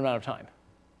infinite amount of time,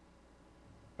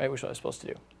 right, which I was supposed to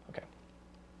do.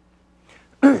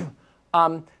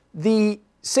 OK. The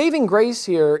saving grace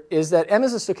here is that M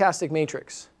is a stochastic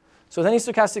matrix. So with any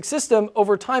stochastic system,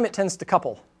 over time, it tends to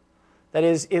couple. That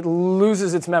is, it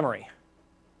loses its memory.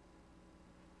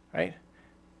 Right?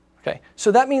 OK.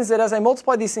 So that means that as I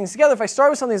multiply these things together, if I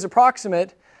start with something that's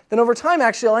approximate, then over time,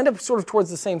 actually, I'll end up sort of towards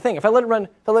the same thing. If I let a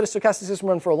stochastic system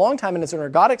run for a long time and it's an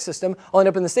ergodic system, I'll end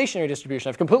up in the stationary distribution.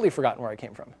 I've completely forgotten where I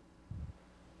came from.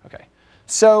 OK.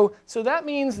 So that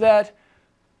means that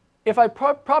if I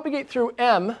propagate through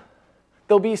M,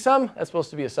 there'll be some, that's supposed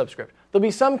to be a subscript, there'll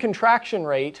be some contraction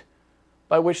rate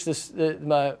by which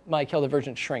my KL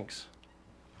divergence shrinks.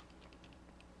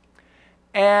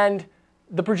 And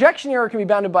the projection error can be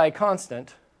bounded by a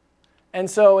constant. And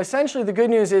so essentially the good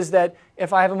news is that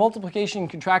if I have a multiplication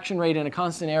contraction rate and a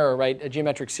constant error, right, a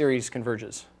geometric series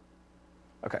converges.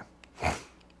 OK.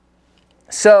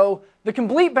 So the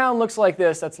complete bound looks like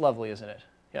this. That's lovely, isn't it?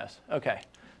 Yes. OK.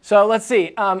 So let's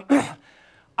see.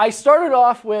 I started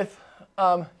off with,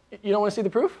 you don't want to see the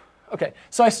proof? OK.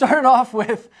 So I started off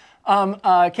with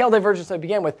KL divergence I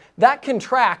began with. That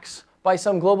contracts by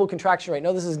some global contraction rate.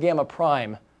 No, this is gamma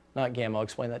prime, not gamma. I'll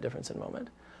explain that difference in a moment.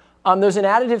 There's an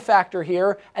additive factor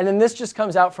here. And then this just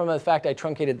comes out from the fact I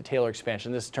truncated the Taylor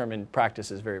expansion. This term in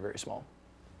practice is very, very small,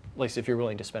 at least if you're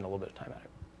willing to spend a little bit of time at it.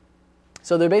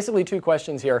 So there are basically two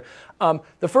questions here.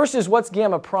 The first is, what's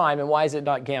gamma prime, and why is it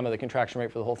not gamma, the contraction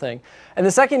rate for the whole thing? And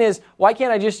the second is, why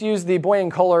can't I just use the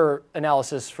Boyen-Kohler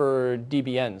analysis for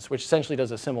DBNs, which essentially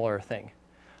does a similar thing?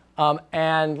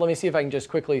 And let me see if I can just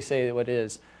quickly say what it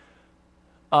is.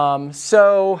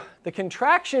 So the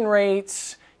contraction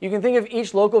rates, you can think of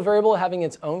each local variable having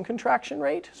its own contraction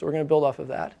rate. So we're going to build off of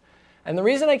that. And the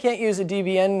reason I can't use a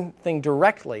DBN thing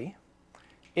directly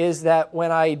is that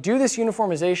when I do this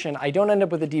uniformization, I don't end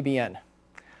up with a DBN.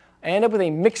 I end up with a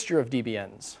mixture of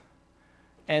DBNs.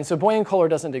 And so Boyen-Kohler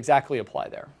doesn't exactly apply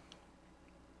there.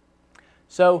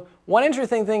 So one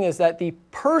interesting thing is that the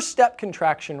per step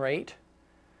contraction rate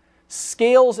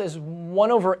scales as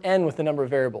 1 over n with the number of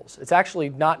variables. It's actually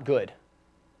not good.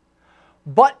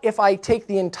 But if I take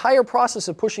the entire process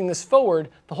of pushing this forward,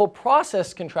 the whole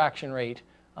process contraction rate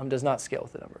does not scale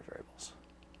with the number of variables.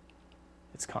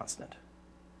 It's constant.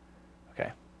 OK.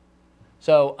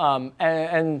 So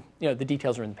and you know, the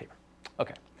details are in the paper.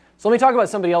 OK. So let me talk about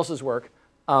somebody else's work.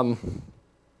 Yeah,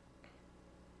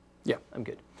 I'm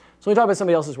good. So let me talk about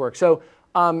somebody else's work. So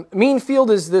mean field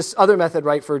is this other method,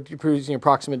 right, for producing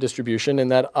approximate distribution, in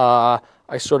that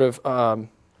I sort of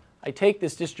I take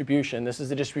this distribution. This is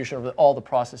the distribution over all the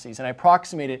processes, and I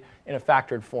approximate it in a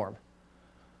factored form.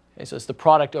 Okay, so it's the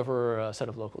product over a set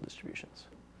of local distributions.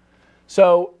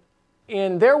 So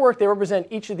in their work, they represent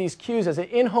each of these Qs as an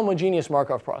inhomogeneous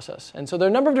Markov process. And so there are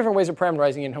a number of different ways of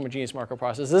parameterizing inhomogeneous Markov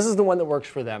process. This is the one that works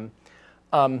for them.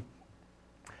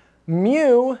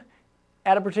 Mu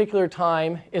at a particular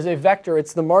time is a vector.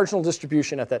 It's the marginal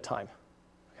distribution at that time.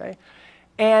 Okay?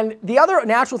 And the other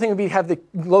natural thing would be to have the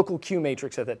local Q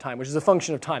matrix at that time, which is a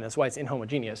function of time. That's why it's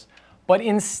inhomogeneous. But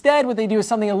instead, what they do is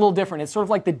something a little different. It's sort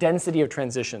of like the density of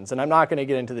transitions. And I'm not going to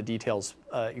get into the details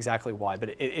exactly why, but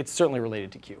it's certainly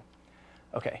related to Q.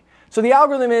 OK. So the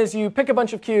algorithm is you pick a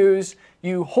bunch of Qs,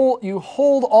 you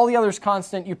hold all the others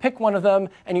constant, you pick one of them,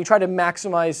 and you try to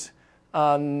maximize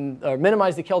or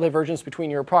minimize the KL divergence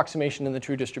between your approximation and the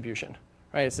true distribution.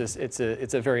 Right? It's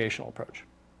a variational approach.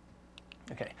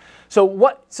 Okay.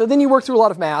 So then you work through a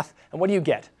lot of math, and what do you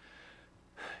get?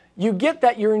 You get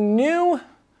that your new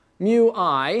mu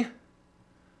I,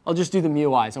 I'll just do the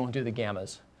mu i's, I won't do the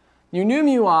gammas. Your new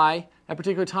mu I at a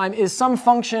particular time is some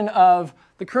function of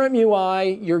the current mu I,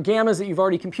 your gammas that you've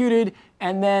already computed,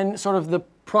 and then sort of the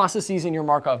processes in your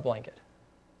Markov blanket.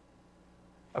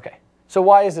 OK. So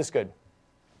why is this good?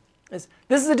 This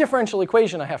is a differential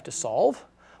equation I have to solve,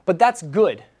 but that's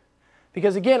good.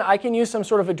 Because again, I can use some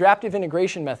sort of adaptive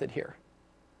integration method here.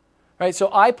 Right? So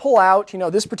I pull out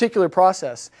this particular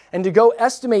process, and to go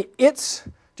estimate its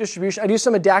distribution, I do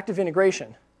some adaptive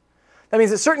integration. That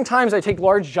means at certain times I take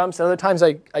large jumps, at other times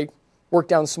I work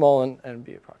down small and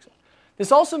be approximate.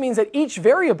 This also means that each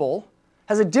variable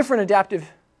has a different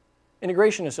adaptive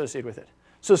integration associated with it.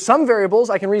 So some variables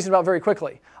I can reason about very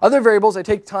quickly. Other variables I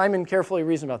take time and carefully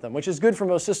reason about them, which is good for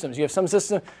most systems. You have some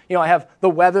systems, I have the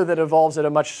weather that evolves at a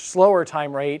much slower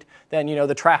time rate than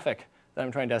the traffic that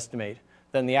I'm trying to estimate,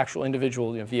 than the actual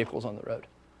individual vehicles on the road.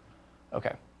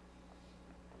 OK.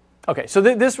 OK, so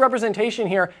this representation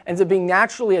here ends up being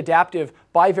naturally adaptive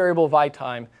by variable by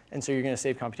time, and so you're going to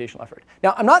save computational effort.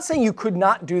 Now, I'm not saying you could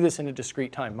not do this in a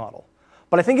discrete time model,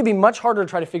 but I think it'd be much harder to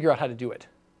try to figure out how to do it.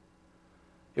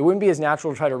 It wouldn't be as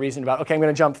natural to try to reason about, OK, I'm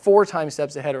going to jump 4 time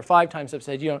steps ahead or 5 time steps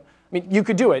ahead. I mean, you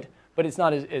could do it, but it's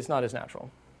not as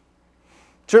natural.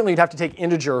 Certainly, you'd have to take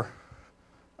integer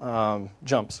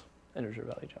jumps, integer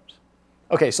value jumps.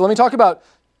 OK, so let me talk about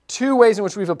 2 ways in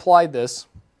which we've applied this.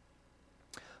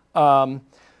 The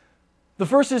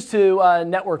first is to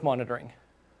network monitoring.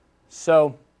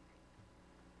 So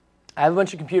I have a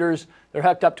bunch of computers. They're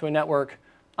hooked up to a network.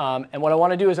 And what I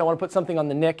want to do is I want to put something on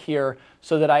the NIC here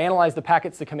so that I analyze the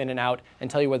packets that come in and out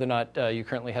and tell you whether or not you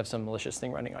currently have some malicious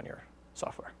thing running on your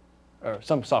software, or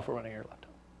some software running on your laptop.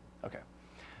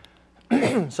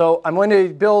 So I'm going to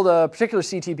build a particular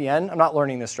CTBN. I'm not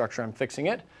learning this structure. I'm fixing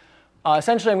it.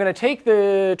 Essentially, I'm going to take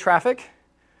the traffic,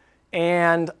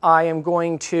 and I am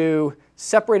going to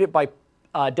separate it by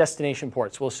destination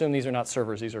ports. We'll assume these are not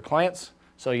servers. These are clients.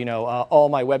 So all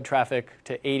my web traffic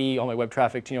to 80, all my web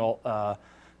traffic to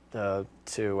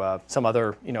some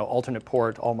other alternate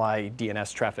port, all my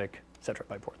DNS traffic, et cetera,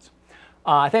 by ports.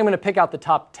 I think I'm going to pick out the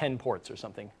top 10 ports or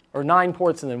something, or 9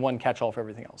 ports and then 1 catch-all for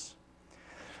everything else.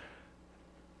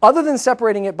 Other than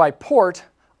separating it by port,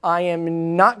 I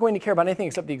am not going to care about anything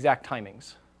except the exact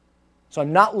timings. So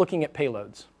I'm not looking at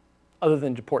payloads other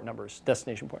than port numbers,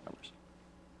 destination port numbers.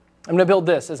 I'm going to build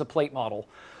this as a plate model.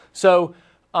 So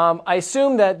I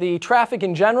assume that the traffic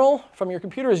in general from your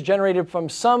computer is generated from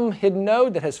some hidden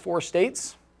node that has 4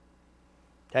 states.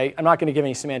 Okay, I'm not going to give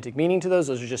any semantic meaning to those.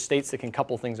 Those are just states that can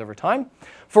couple things over time.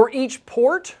 For each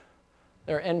port,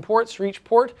 there are n ports for each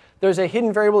port. There's a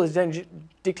hidden variable that's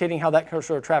dictating how that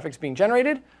sort of traffic is being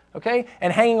generated. Okay,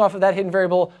 and hanging off of that hidden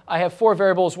variable, I have 4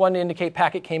 variables: one to indicate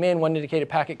packet came in, one to indicate a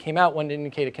packet came out, one to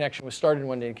indicate a connection was started, and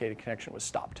one to indicate a connection was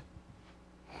stopped.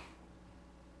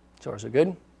 So far, so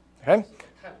good. Okay.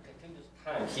 Continuous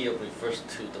time here refers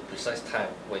to the precise time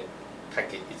when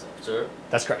packet is observed.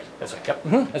 That's correct. That's right. Yep.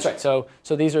 That's right. So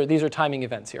these are timing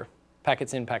events here.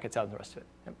 Packets in, packets out, and the rest of it.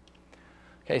 Yep.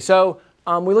 Okay. So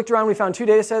we looked around. We found 2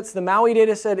 data sets. The Maui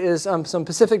data set is some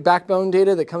Pacific backbone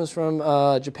data that comes from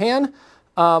Japan.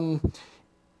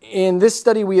 In this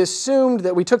study, we assumed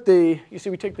that we took the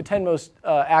 10 most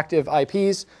active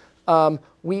IPs.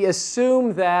 We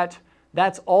assume that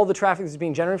that's all the traffic that's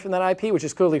being generated from that IP, which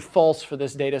is clearly false for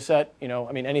this data set.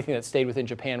 I mean, anything that stayed within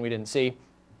Japan, we didn't see.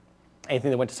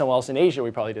 Anything that went to somewhere else in Asia, we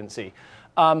probably didn't see.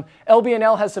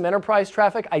 LBNL has some enterprise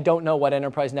traffic. I don't know what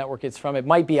enterprise network it's from. It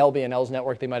might be LBNL's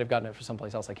network. They might have gotten it from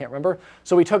someplace else. I can't remember.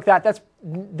 So we took that.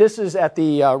 This is at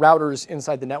the routers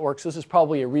inside the network. So this is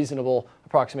probably a reasonable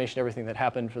approximation of everything that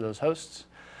happened for those hosts.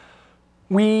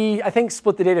 We, I think,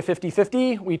 split the data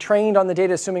 50-50. We trained on the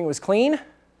data assuming it was clean.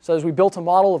 So as we built a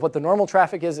model of what the normal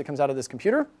traffic is that comes out of this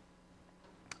computer.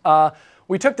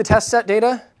 We took the test set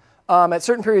data. At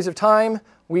certain periods of time,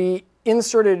 we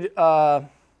inserted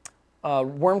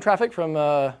worm traffic from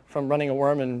running a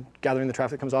worm and gathering the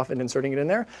traffic that comes off and inserting it in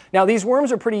there. Now, these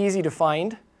worms are pretty easy to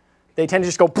find. They tend to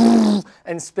just go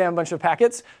and spam a bunch of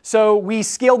packets. So we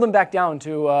scaled them back down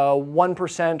to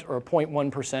 1% or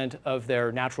 0.1% of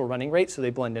their natural running rate, so they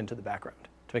blend into the background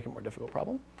to make it a more difficult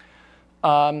problem.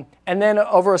 And then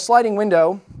over a sliding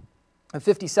window of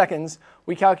 50 seconds,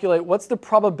 we calculate what's the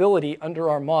probability under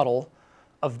our model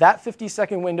of that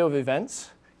 50-second window of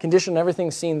events, condition everything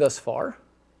seen thus far.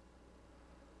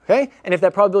 Okay? And if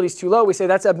that probability is too low, we say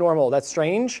that's abnormal, that's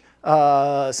strange.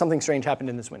 Something strange happened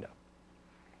in this window.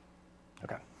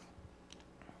 Okay.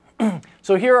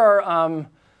 So here are,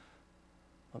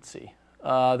 let's see,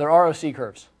 there are ROC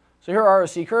curves. So here are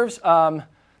ROC curves.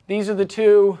 These are the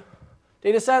 2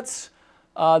 data sets.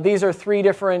 These are 3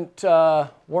 different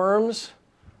worms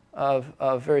of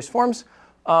various forms.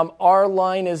 Our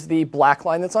line is the black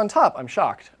line that's on top. I'm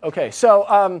shocked. OK,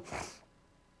 so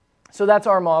that's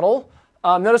our model.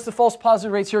 Notice the false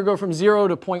positive rates here go from 0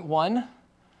 to 0.1,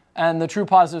 and the true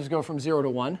positives go from 0 to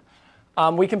 1.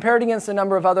 We compared against a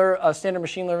number of other standard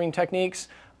machine learning techniques.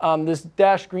 This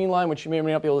dashed green line, which you may or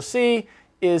may not be able to see,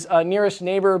 is a nearest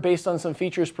neighbor based on some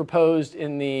features proposed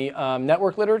in the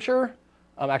network literature.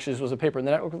 Actually, this was a paper in the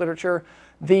network literature.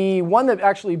 The one that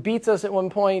actually beats us at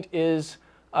one point is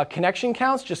connection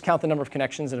counts. Just count the number of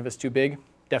connections, and if it's too big,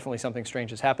 definitely something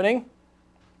strange is happening.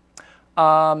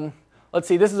 Let's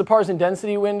see, this is a Parson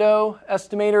density window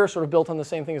estimator, sort of built on the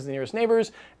same thing as the nearest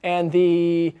neighbors. And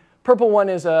the purple one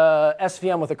is a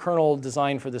SVM with a kernel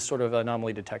designed for this sort of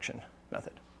anomaly detection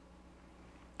method.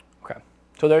 OK,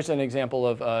 so there's an example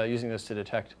of using this to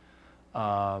detect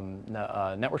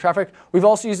network traffic. We've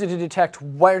also used it to detect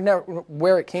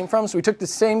where it came from. So we took the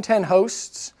same 10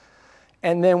 hosts,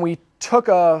 and then we took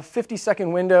a 50-second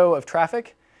window of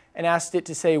traffic and asked it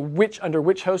to say under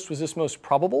which host was this most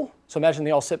probable. So imagine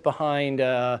they all sit behind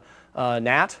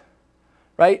NAT,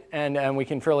 right? And we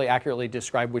can fairly accurately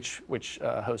describe which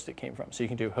host it came from. So you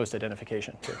can do host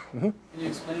identification too. Can you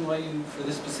explain why for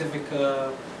this specific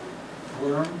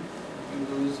worm,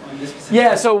 you lose on this specific?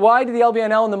 Yeah, so why did the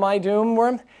LBNL and the MyDoom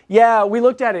worm? Yeah, we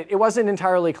looked at it. It wasn't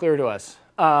entirely clear to us.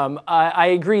 I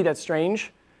agree that's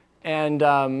strange.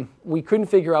 And we couldn't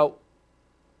figure out,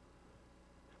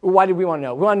 why did we want to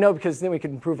know? We want to know because then we could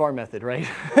improve our method, right?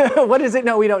 What is it?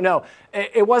 No, we don't know.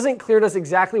 It wasn't clear to us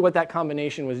exactly what that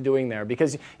combination was doing there,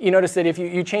 because you notice that if you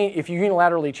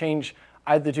unilaterally change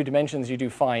either the 2 dimensions, you do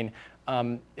fine.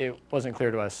 It wasn't clear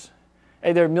to us.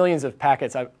 There are millions of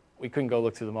packets. We couldn't go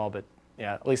look through them all, but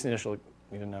yeah, at least initially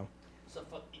we didn't know. So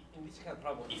in this kind of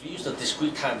problem, if you use the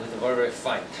discrete time with a very, very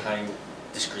fine time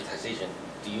discretization,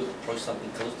 do you approach something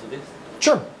close to this?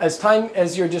 Sure.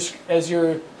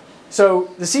 So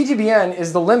the CTBN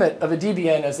is the limit of a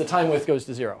DBN as the time width goes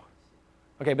to 0.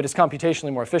 Okay, but it's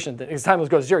computationally more efficient. As time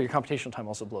width goes to 0, your computational time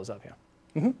also blows up. Yeah.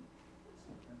 Can you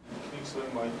explain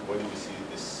why do we see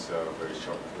this very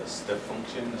sharp step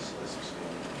function?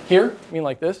 Here, you mean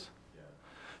like this? Yeah.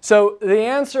 So the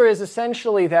answer is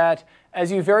essentially that as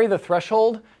you vary the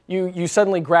threshold, you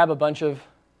suddenly grab a bunch of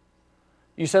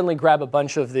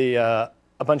the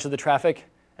traffic,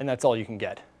 and that's all you can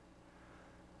get.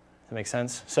 That makes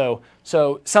sense? So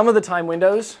some of the time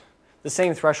windows, the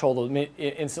same threshold will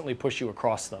instantly push you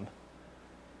across them.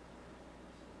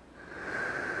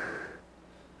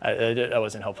 That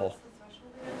wasn't helpful.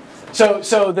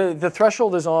 So the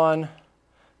threshold is on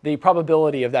the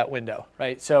probability of that window,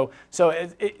 right? So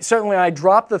certainly I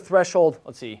drop the threshold.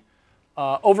 Let's see.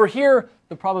 Over here,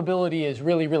 the probability is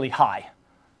really, really high,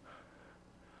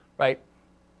 right?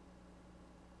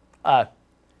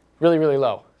 Really, really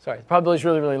low. Sorry, the probability is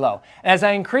really, really low. As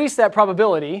I increase that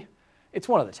probability, it's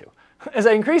one of the two. As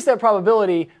I increase that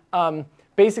probability,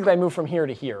 basically I move from here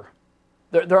to here.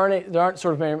 There aren't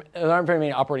very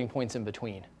many operating points in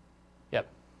between. Yep.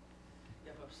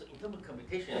 Yeah, but so in terms of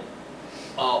computation,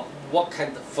 what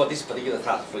kind of, for this particular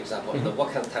task, for example,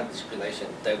 what kind of time discrimination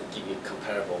that would give you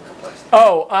comparable complexity?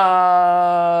 Oh,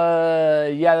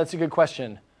 yeah, that's a good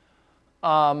question.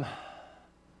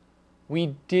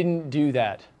 We didn't do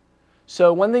that.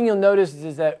 So one thing you'll notice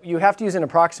is that you have to use an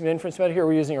approximate inference method here.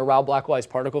 We're using a Rao-Blackwise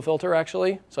particle filter,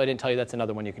 actually. So I didn't tell you that's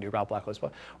another one you can do, Rao-Blackwise.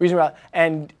 We're using Rao,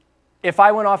 and if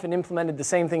I went off and implemented the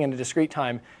same thing in a discrete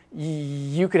time,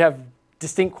 you could have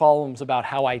distinct qualms about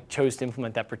how I chose to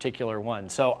implement that particular one.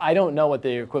 So I don't know what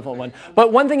the equivalent one.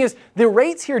 But one thing is, the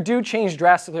rates here do change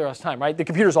drastically across time, right? The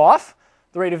computer's off,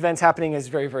 the rate of events happening is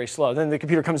very, very slow. Then the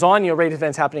computer comes on, rate of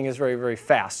events happening is very, very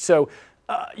fast. So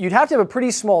you'd have to have a pretty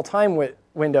small time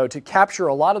window to capture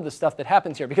a lot of the stuff that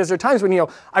happens here. Because there are times when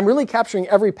I'm really capturing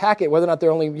every packet, whether or not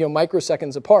they're only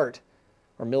microseconds apart,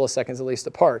 or milliseconds at least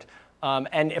apart.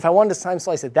 And if I wanted to time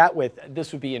slice it that width,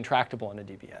 this would be intractable in a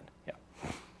DBN. Yeah.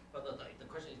 But the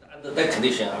question is, under that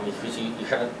condition, which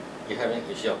you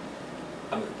haven't shown,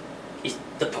 is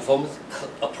the performance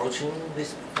approaching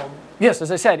this performance? Yes,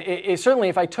 as I said, certainly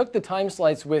if I took the time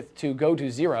slice width to go to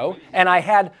 0, and I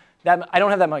don't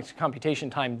have that much computation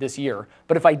time this year,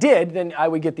 but if I did, then I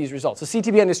would get these results. The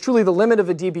CTBN is truly the limit of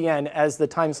a DBN as the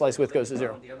time slice width goes to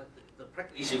 0. The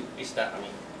practical issue is that,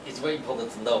 it's very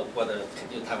important to know whether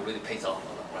computer time really pays off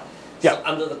or not, right? Yeah. So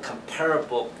under the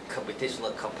comparable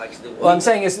computational complexity... What I'm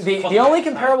saying is the only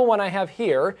comparable one I have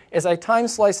here is I time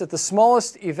slice at the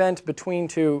smallest event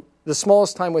the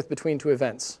smallest time width between two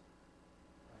events.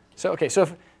 So okay, so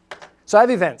I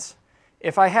have events.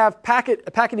 If I have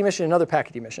a packet emission and another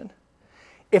packet emission,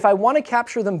 if I want to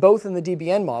capture them both in the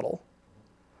DBN model,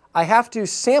 I have to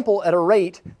sample at a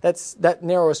rate that's that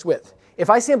narrowest width. If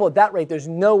I sample at that rate, there's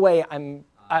no way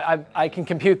I can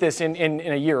compute this in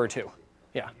a year or two.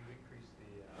 Yeah. You increase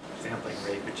the sampling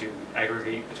rate, but you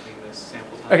aggregate between the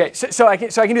sample times. Okay, so I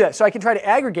can do that. So I can try to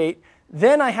aggregate.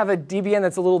 Then I have a DBN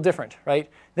that's a little different, right?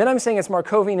 Then I'm saying it's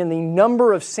Markovian in the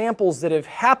number of samples that have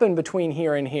happened between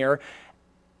here and here.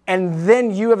 And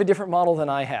then you have a different model than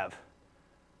I have.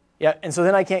 Yeah, and so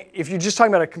then I can't, if you're just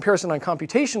talking about a comparison on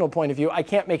computational point of view, I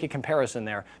can't make a comparison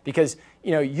there because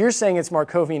you're saying it's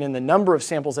Markovian in the number of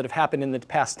samples that have happened in the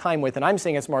past time width, and I'm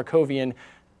saying it's Markovian,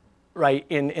 right,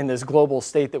 in this global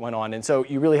state that went on. And so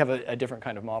you really have a different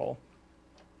kind of model.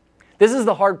 This is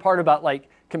the hard part about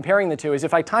comparing the two, is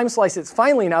if I time slice it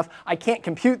finely enough, I can't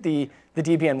compute the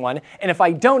DBN one. And if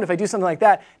I do something like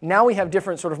that, now we have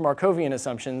different sort of Markovian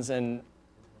assumptions, and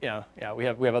yeah, we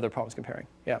have other problems comparing.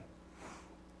 Yeah.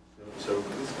 So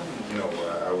this kind of,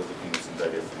 I was looking at some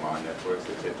data from our networks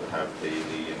that tend to have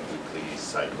daily and weekly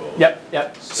cycles.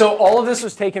 Yep. So all of this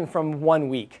was taken from 1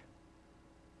 week.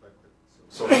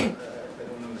 So I don't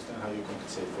understand how you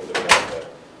compensate for the fact that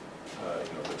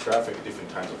the traffic at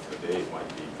different times of the day might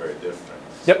be very different.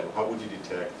 So Yep. how would you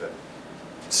detect that?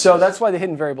 So that's why the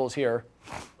hidden variable is here.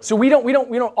 So we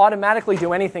don't automatically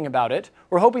do anything about it.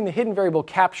 We're hoping the hidden variable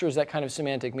captures that kind of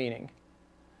semantic meaning.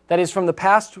 That is, from the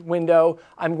past window,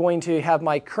 I'm going to have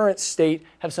my current state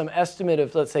have some estimate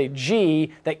of, let's say,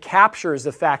 G that captures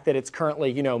the fact that it's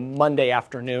currently, Monday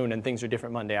afternoon and things are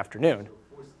different Monday afternoon. So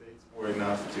 4 states were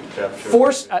enough to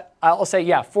capture? I'll say,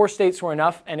 yeah, 4 states were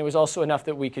enough, and it was also enough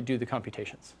that we could do the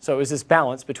computations. So it was this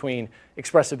balance between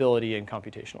expressibility and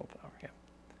computational power. Yeah.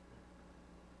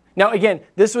 Now, again,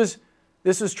 this was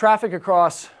traffic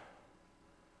across,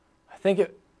 I think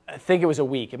think it was a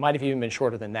week. It might have even been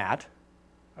shorter than that.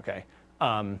 Okay.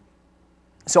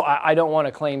 So I don't want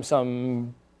to claim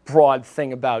some broad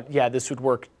thing about, yeah, this would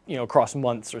work, across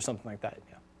months or something like that.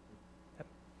 Yeah. Yep.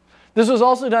 This was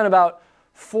also done about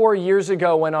 4 years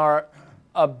ago when our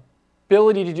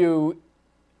ability to do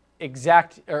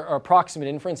exact or approximate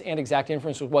inference and exact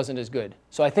inference wasn't as good.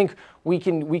 So I think we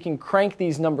can crank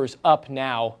these numbers up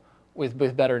now with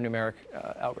better numeric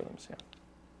algorithms. Yeah.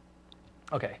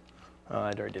 Okay, I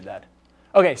already did that.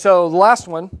 Okay, so the last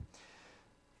one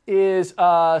is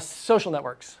social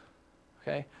networks.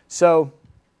 Okay, so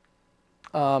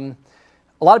a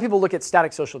lot of people look at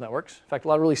static social networks. In fact, a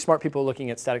lot of really smart people are looking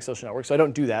at static social networks. So I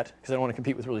don't do that because I don't want to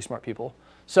compete with really smart people.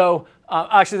 So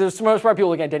actually, there's some smart people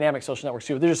looking at dynamic social networks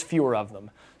too. There's just fewer of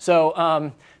them.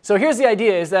 So so here's the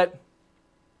idea: is that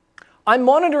I'm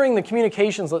monitoring the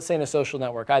communications, let's say, in a social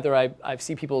network. Either I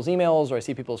see people's emails, or I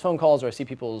see people's phone calls, or I see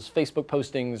people's Facebook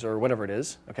postings, or whatever it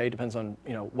is. Okay, depends on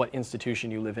what institution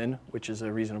you live in, which is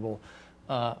a reasonable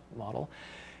model.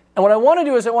 And what I want to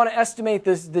do is I want to estimate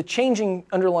the changing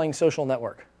underlying social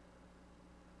network.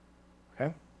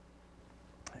 Okay.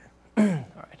 All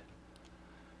right.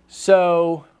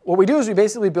 So what we do is we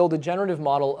basically build a generative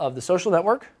model of the social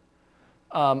network,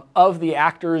 of the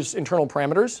actor's internal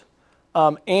parameters,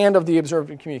 and of the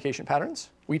observed communication patterns.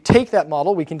 We take that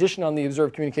model, we condition on the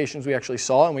observed communications we actually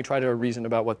saw, and we try to reason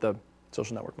about what the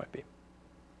social network might be.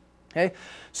 Okay,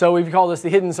 so we call this the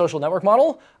hidden social network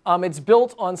model. It's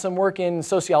built on some work in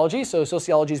sociology. So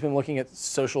sociology has been looking at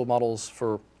social models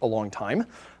for a long time.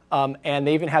 And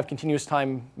they even have continuous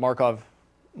time Markov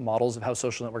models of how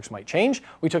social networks might change.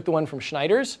 We took the one from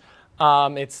Schneider's.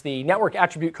 It's the network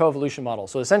attribute coevolution model.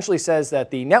 So it essentially says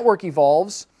that the network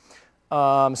evolves.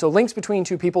 So links between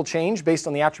two people change based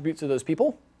on the attributes of those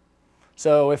people.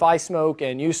 So if I smoke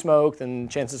and you smoke, then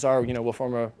chances are we'll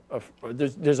form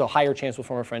there's a higher chance we'll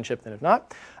form a friendship than if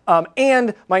not.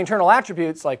 And my internal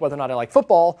attributes, like whether or not I like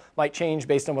football, might change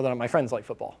based on whether or not my friends like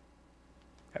football.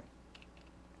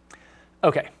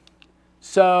 Okay.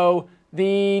 So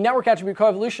the network attribute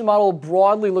coevolution model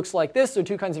broadly looks like this. There are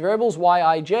two kinds of variables. Y,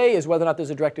 I, j is whether or not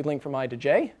there's a directed link from I to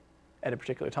j at a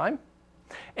particular time.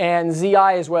 And zi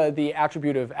is whether the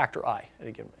attribute of actor I at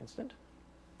a given instant.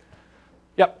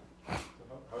 Yep. How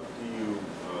do you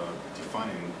define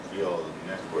in real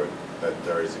network that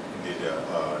there is indeed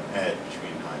an edge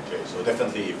between I and j? So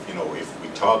definitely, if we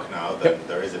talk now, then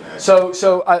there is an edge.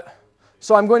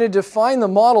 So I'm going to define the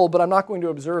model, but I'm not going to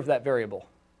observe that variable.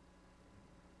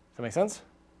 Does that make sense?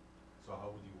 So how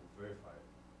would you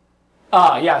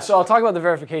verify it? Yeah, so I'll talk about the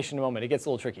verification in a moment. It gets a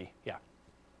little tricky. Yeah.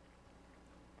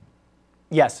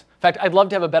 Yes. In fact, I'd love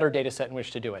to have a better data set in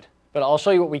which to do it. But I'll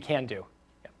show you what we can do.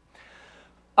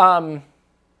 Yeah.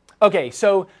 OK,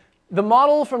 so the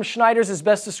model from Schneider's is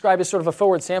best described as sort of a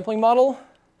forward sampling model.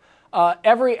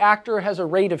 Every actor has a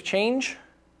rate of change.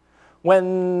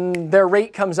 When their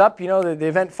rate comes up, the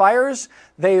event fires,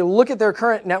 they look at their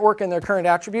current network and their current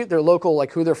attribute, their local,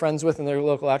 like who they're friends with and their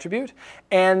local attribute,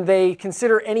 and they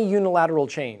consider any unilateral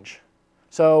change.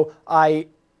 So I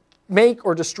make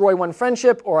or destroy one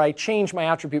friendship, or I change my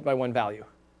attribute by one value.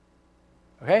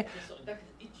 Okay? So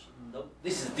each node,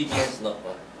 this is DPS node,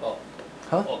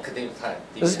 or continuous time.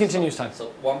 This is continuous time. So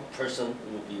one person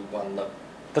will be one node.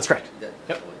 That's correct.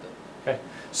 Yep. Okay.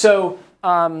 So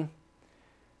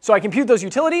I compute those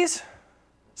utilities,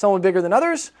 some are bigger than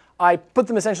others. I put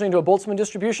them essentially into a Boltzmann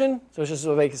distribution. So it's just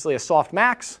basically a soft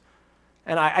max.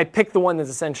 And I pick the one that's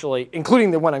essentially,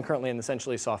 including the one I'm currently in,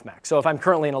 essentially soft max. So if I'm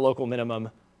currently in a local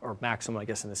minimum, or maximum, I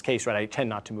guess in this case, right, I tend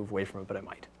not to move away from it, but I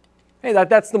might. Hey,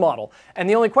 that's the model. And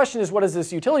the only question is, what does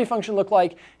this utility function look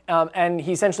like? And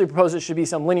he essentially proposed it should be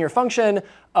some linear function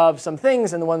of some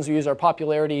things. And the ones we use are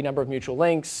popularity, number of mutual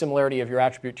links, similarity of your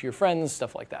attribute to your friends,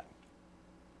 stuff like that.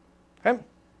 OK?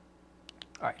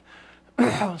 All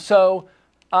right. So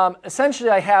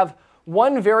essentially, I have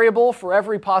one variable for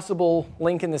every possible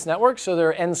link in this network. So there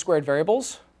are n squared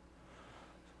variables.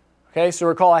 OK, so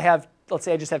recall I have, let's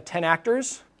say I just have 10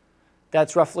 actors.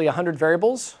 That's roughly 100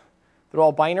 variables. They're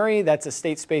all binary. That's a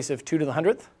state space of 2 to the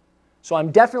 100th. So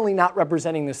I'm definitely not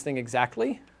representing this thing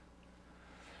exactly.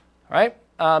 All right.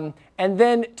 And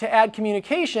then to add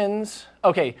communications,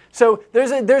 OK, so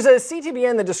there's a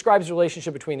CTBN that describes the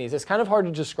relationship between these. It's kind of hard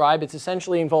to describe. It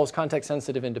essentially involves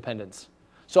context-sensitive independence.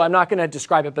 So I'm not going to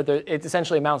describe it, but it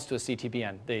essentially amounts to a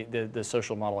CTBN, the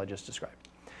social model I just described.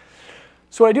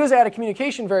 So what I do is I add a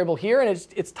communication variable here, and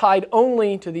it's tied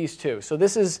only to these two. So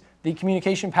this is the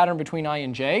communication pattern between I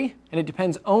and j, and it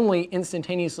depends only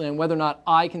instantaneously on whether or not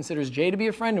I considers j to be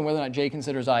a friend and whether or not j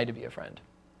considers I to be a friend.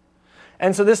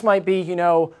 And so this might be,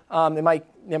 they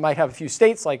might have a few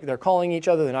states, like they're calling each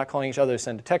other, they're not calling each other,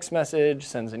 send a text message,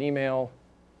 sends an email,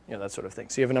 that sort of thing.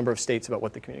 So you have a number of states about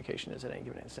what the communication is at any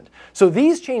given instant. So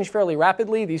these change fairly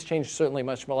rapidly. These change certainly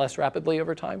much less rapidly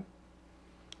over time.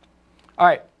 All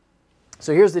right,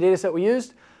 so here's the data set we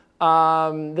used.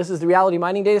 This is the reality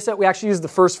mining data set. We actually used the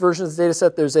first version of the data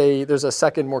set. There's a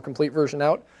second, more complete version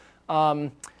out.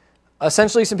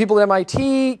 Essentially, some people at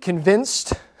MIT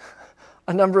convinced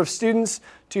a number of students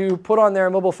to put on their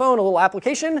mobile phone a little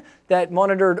application that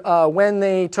monitored when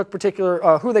they took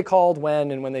who they called,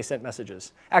 when, and when they sent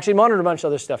messages. Actually monitored a bunch of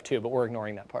other stuff too, but we're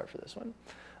ignoring that part for this one.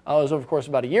 It was over the course of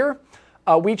about a year.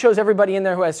 We chose everybody in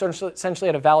there who has essentially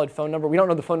had a valid phone number. We don't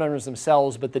know the phone numbers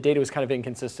themselves, but the data was kind of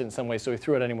inconsistent in some ways, so we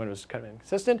threw at anyone who was kind of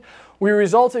inconsistent. We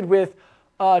resulted with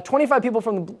 25 people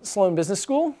from the Sloan Business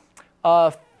School,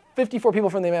 54 people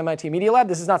from the MIT Media Lab.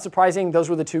 This is not surprising. Those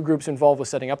were the two groups involved with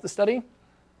setting up the study.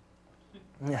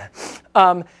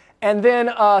 And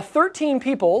then 13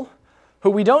 people who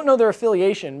we don't know their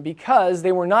affiliation because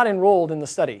they were not enrolled in the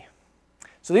study.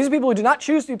 So these are people who did not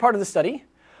choose to be part of the study,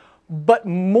 but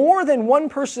more than one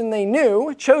person they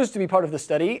knew chose to be part of the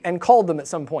study and called them at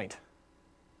some point.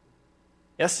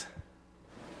 Yes?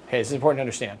 Okay, this is important to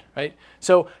understand, right?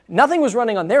 So nothing was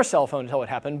running on their cell phone until it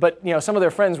happened, but some of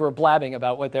their friends were blabbing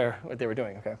about what they were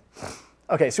doing. Okay.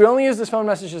 Okay, so we only use the phone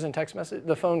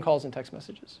calls and text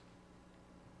messages.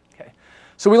 Okay.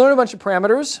 So we learn a bunch of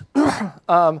parameters.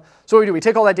 So what do? We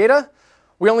take all that data.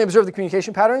 We only observe the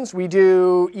communication patterns. We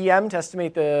do EM to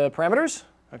estimate the parameters.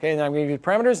 Okay, and then I'm going to give you the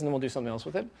parameters, and then we'll do something else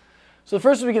with it. So the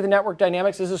first is we get the network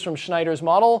dynamics. This is from Schneider's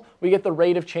model. We get the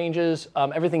rate of changes.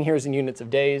 Everything here is in units of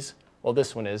days. Well,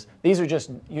 this one is. These are just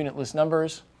unitless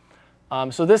numbers.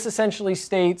 So this essentially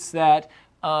states that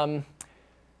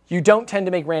you don't tend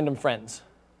to make random friends.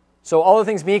 So all the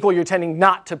things being equal, you're tending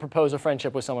not to propose a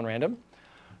friendship with someone random.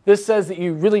 This says that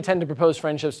you really tend to propose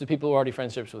friendships to people who are already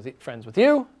friends with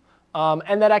you.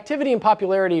 And that activity and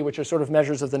popularity, which are sort of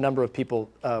measures of the number of people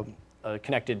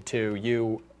connected to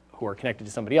you who are connected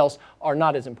to somebody else, are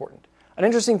not as important. An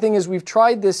interesting thing is we've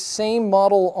tried this same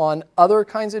model on other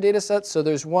kinds of data sets. So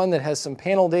there's one that has some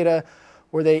panel data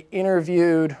where they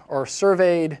interviewed or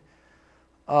surveyed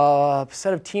a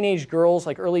set of teenage girls,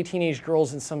 like early teenage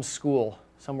girls in some school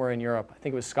somewhere in Europe. I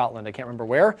think it was Scotland. I can't remember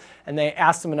where. And they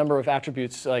asked them a number of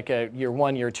attributes like year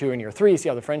 1, year 2, and year 3, see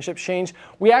how the friendships change.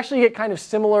 We actually get kind of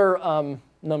similar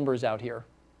numbers out here,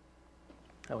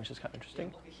 which is kind of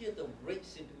interesting. Here the rate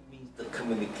simply means the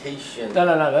communication. No,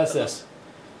 that's this.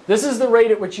 This is the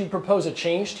rate at which you propose a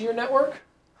change to your network.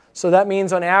 So that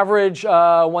means on average,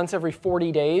 once every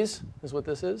 40 days is what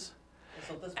this is.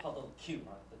 So that's part of the Q,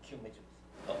 right? The Q matrix.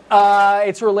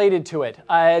 It's related to it.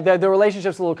 The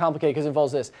relationship's a little complicated because it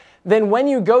involves this. Then when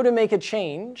you go to make a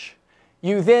change,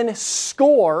 you then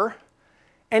score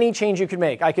any change you could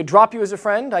make. I could drop you as a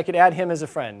friend. I could add him as a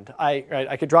friend.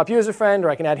 I could drop you as a friend, or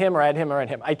I can add him, or add him, or add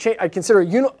him. I consider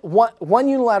one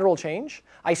unilateral change.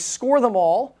 I score them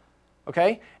all.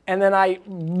 Okay, and then I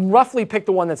roughly pick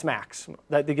the one that's max.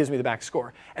 That gives me the max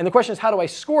score. And the question is, how do I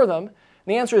score them? And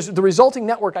the answer is the resulting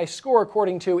network I score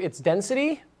according to its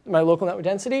density, my local network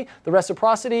density, the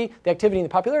reciprocity, the activity, and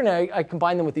the popularity, and I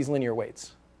combine them with these linear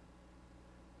weights.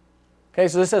 Okay,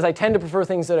 so this says I tend to prefer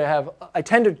things that I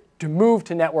tend to move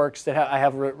to networks that I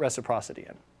have reciprocity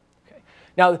in. Okay.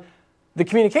 Now, the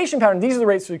communication pattern, these are the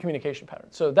rates for the communication pattern.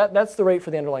 So that's the rate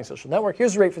for the underlying social network.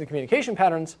 Here's the rate for the communication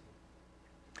patterns.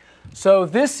 So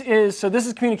this is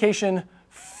communication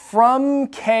from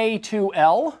K to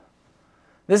L.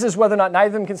 This is whether or not neither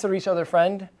of them consider each other a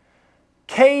friend.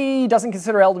 K doesn't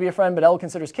consider L to be a friend, but L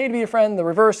considers K to be a friend, the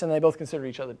reverse, and they both consider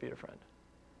each other to be a friend.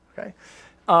 Okay?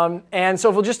 And so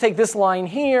if we'll just take this line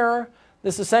here,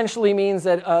 this essentially means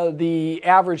that the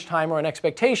average time or an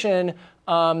expectation,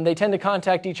 they tend to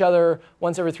contact each other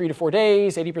once every 3 to 4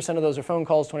 days. 80% of those are phone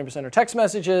calls, 20% are text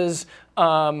messages.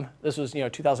 This was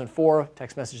 2004.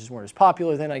 Text messages weren't as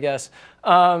popular then, I guess.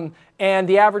 And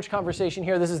the average conversation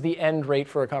here, this is the end rate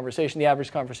for a conversation. The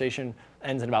average conversation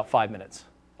ends in about 5 minutes,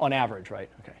 on average, right?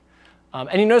 Okay.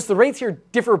 And you notice the rates here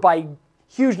differ by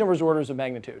huge numbers of orders of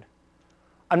magnitude.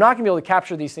 I'm not going to be able to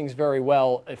capture these things very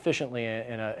well efficiently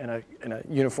in a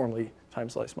uniformly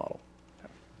time-sliced model.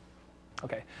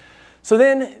 Okay. So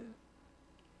then,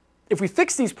 if we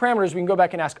fix these parameters, we can go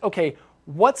back and ask, OK,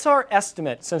 what's our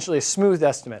estimate, essentially a smooth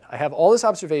estimate? I have all this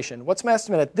observation. What's my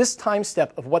estimate at this time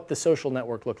step of what the social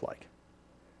network looked like?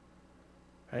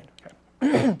 Right?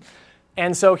 Okay.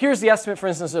 And so here's the estimate, for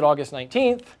instance, at August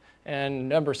 19th. And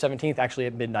November 17th, actually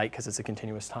at midnight, because it's a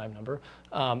continuous time number.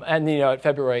 And at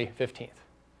February 15th.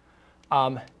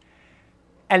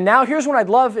 And now here's when I'd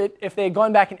love it if they had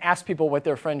gone back and asked people what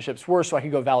their friendships were so I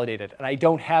could go validate it. And I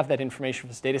don't have that information from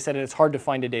this data set, and it's hard to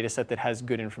find a data set that has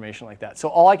good information like that. So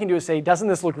all I can do is say, doesn't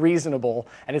this look reasonable?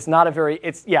 And it's not a very,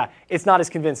 it's not as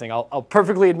convincing. I'll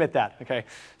perfectly admit that, okay?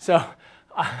 So,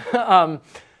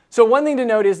 so one thing to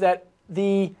note is that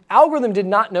the algorithm did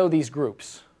not know these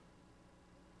groups.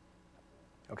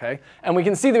 Okay? And we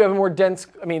can see that we have a more dense,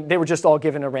 I mean, they were just all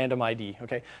given a random ID.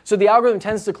 Okay? So the algorithm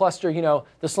tends to cluster, you know,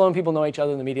 the Sloan people know each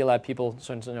other, and the Media Lab people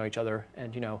tend to know each other,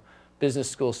 and, you know, business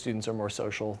school students are more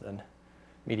social than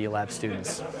Media Lab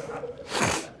students.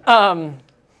 Right,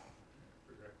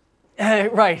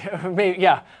 maybe,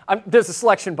 yeah. There's a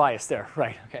selection bias there,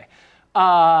 right, okay.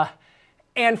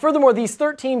 And furthermore, these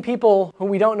 13 people who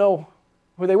we don't know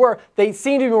who they were, they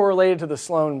seem to be more related to the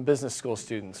Sloan business school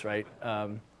students, right?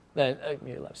 Than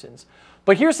Media Lab students.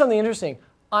 But here's something interesting.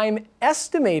 I'm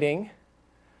estimating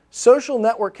social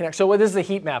network connection. So this is a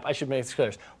heat map. I should make this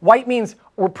clear. White means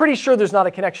we're pretty sure there's not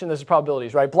a connection. There's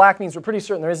probabilities, right? Black means we're pretty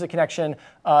certain there is a connection.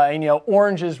 And you know,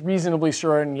 orange is reasonably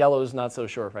sure, and yellow is not so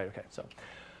sure, right? Okay. So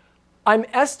I'm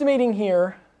estimating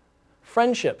here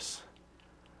friendships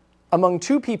among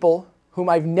two people whom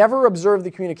I've never observed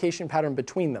the communication pattern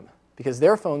between them because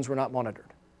their phones were not monitored.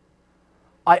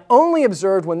 I only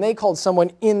observed when they called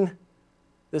someone in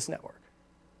this network.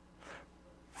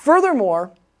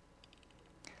 Furthermore,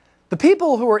 the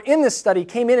people who were in this study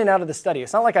came in and out of the study.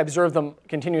 It's not like I observed them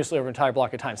continuously over an entire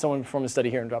block of time. Someone performed a study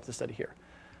here and dropped the study here.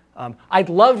 I'd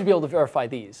love to be able to verify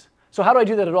these. So how do I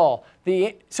do that at all?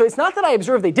 So it's not that I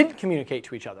observed they didn't communicate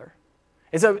to each other.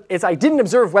 It's I didn't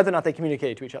observe whether or not they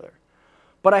communicated to each other.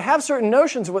 But I have certain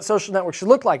notions of what social networks should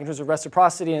look like in terms of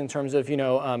reciprocity, in terms of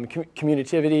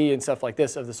commutativity and stuff like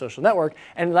this of the social network,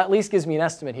 and that at least gives me an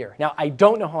estimate here. Now, I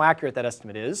don't know how accurate that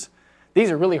estimate is. These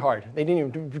are really hard. They didn't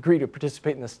even agree to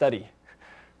participate in the study.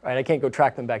 Right? I can't go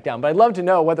track them back down. But I'd love to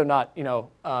know whether or not,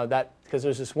 that, because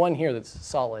there's this one here that's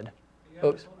solid.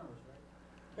 Oops.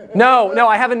 No,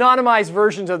 I have anonymized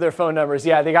versions of their phone numbers.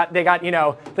 Yeah, they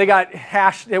got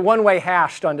hashed, one-way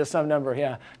hashed onto some number.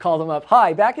 Yeah, call them up.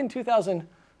 Hi, back in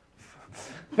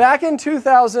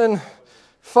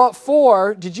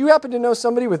 2004, did you happen to know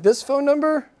somebody with this phone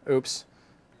number? Oops.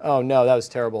 Oh no, that was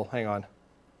terrible. Hang on.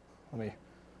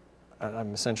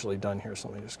 I'm essentially done here, so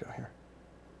let me just go here.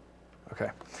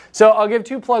 Okay. So I'll give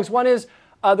two plugs. One is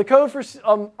the code for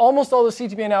almost all the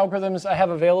CTBN algorithms I have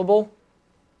available.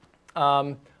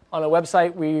 On a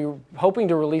website, we're hoping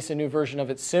to release a new version of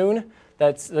it soon.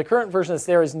 The current version that's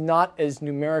there is not as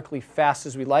numerically fast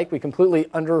as we like. We completely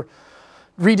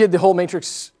redid the whole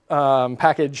matrix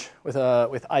package with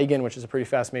Eigen, which is a pretty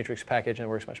fast matrix package, and it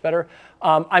works much better.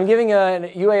 I'm giving an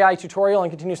UAI tutorial on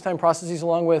continuous time processes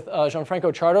along with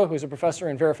Gianfranco Ciardo, who's a professor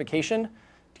in verification,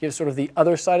 to give sort of the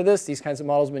other side of this. These kinds of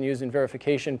models have been used in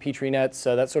verification, Petri nets,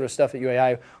 that sort of stuff at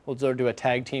UAI. We'll sort of do a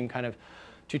tag team kind of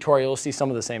tutorial. You'll see some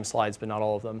of the same slides, but not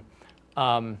all of them,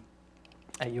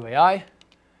 at UAI.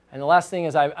 And the last thing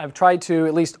is I've tried to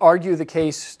at least argue the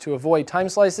case to avoid time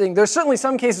slicing. There's certainly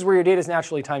some cases where your data is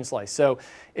naturally time sliced. So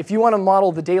if you want to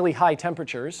model the daily high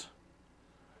temperatures,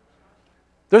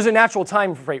 there's a natural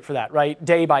time rate for that, right?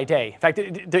 Day by day. In fact,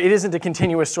 it isn't a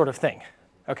continuous sort of thing.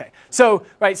 Okay. So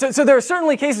there are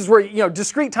certainly cases where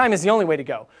discrete time is the only way to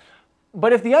go.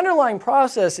 But if the underlying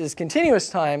process is continuous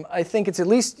time, I think it's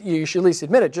you should at least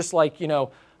admit it. Just like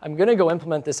I'm going to go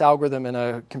implement this algorithm in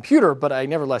a computer, but I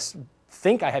nevertheless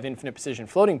think I have infinite precision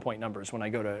floating point numbers when I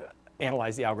go to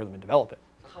analyze the algorithm and develop it.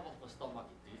 How about the stock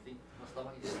market? Do you think the stock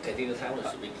market is continuous time or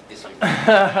should be discrete?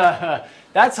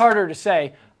 That's harder to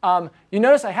say. You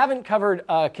notice I haven't covered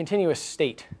continuous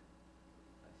state.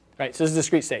 Right, so this is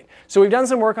discrete state. So we've done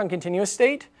some work on continuous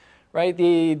state. Right,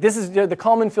 this is the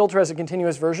Kalman filter as a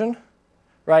continuous version.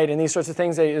 Right, and these sorts of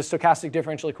things, stochastic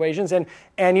differential equations, and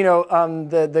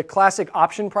the classic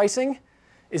option pricing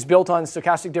is built on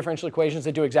stochastic differential equations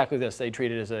that do exactly this. They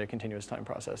treat it as a continuous time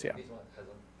process. Yeah.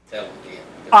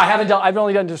 I've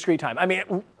only done discrete time. I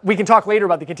mean, we can talk later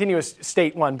about the continuous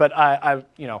state one, but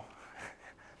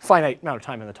finite amount of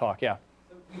time in the talk. Yeah.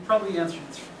 You probably answered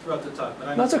throughout the talk,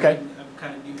 but that's okay. I'm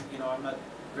kind of new. I'm not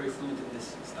very fluent in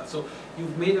this stuff. So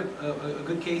you've made a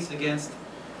good case against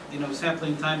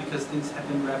sampling time because things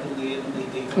happen rapidly and they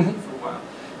date for a while.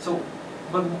 So,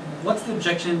 but what's the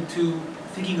objection to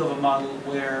thinking of a model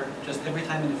where just every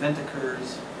time an event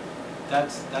occurs,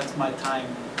 that's my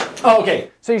time? Oh,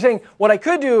 okay. So you're saying what I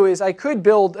could do is I could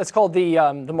build. It's called the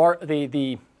underlying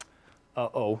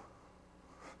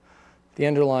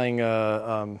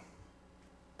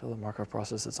build a Markov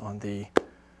process that's on the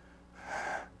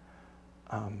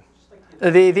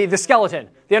skeleton,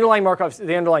 the underlying Markov,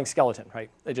 the underlying skeleton, right?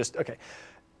 Okay.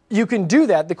 you can do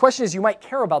that. The question is, you might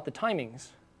care about the timings.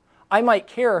 I might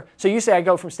care. So you say I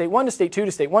go from state 1 to state 2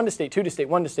 to state 1 to state 2 to state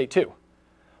 1 to state 2.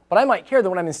 But I might care that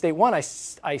when I'm in state 1, I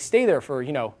stay there for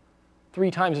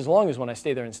 3 times as long as when I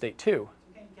stay there in state 2. You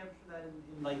can capture that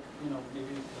in like maybe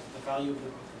the value of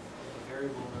the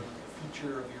variable or the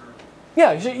feature of your.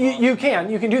 Yeah, so you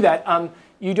can do that.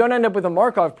 You don't end up with a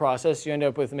Markov process. You end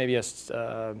up with maybe a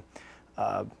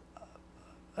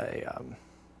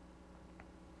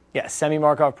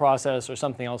semi-Markov process or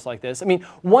something else like this. I mean,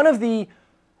 one of the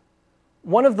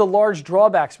large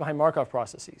drawbacks behind Markov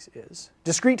processes is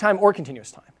discrete time or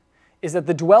continuous time, is that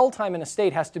the dwell time in a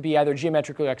state has to be either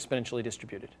geometrically or exponentially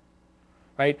distributed.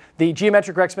 Right? The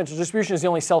geometric or exponential distribution is the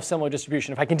only self-similar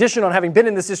distribution. If I condition on having been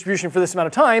in this distribution for this amount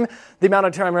of time, the amount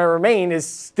of time I remain is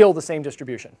still the same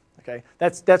distribution. Okay?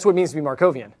 That's what it means to be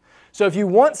Markovian. So if you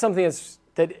want something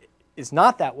that is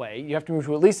not that way, you have to move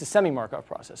to at least a semi-Markov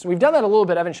process. And we've done that a little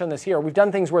bit. I haven't shown this here. We've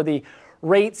done things where the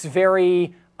rates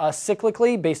vary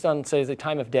cyclically based on, say, the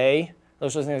time of day.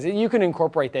 Those sorts of things. You can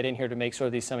incorporate that in here to make sort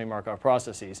of these semi-Markov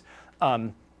processes.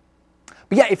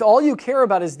 But yeah, if all you care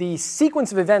about is the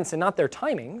sequence of events and not their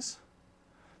timings,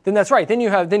 then that's right. Then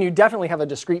you definitely have a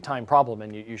discrete time problem,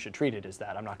 and you should treat it as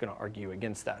that. I'm not going to argue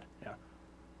against that. Yeah.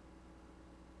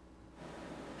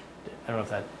 I don't know if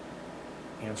that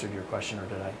answered your question, or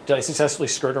did I successfully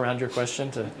skirt around your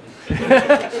question?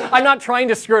 I'm not trying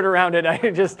to skirt around it.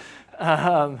 I just.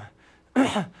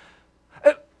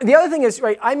 The other thing is,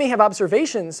 right, I may have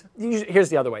observations. Here's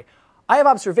the other way. I have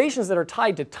observations that are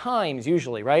tied to times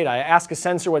usually, right? I ask a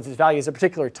sensor what its value is at a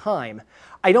particular time.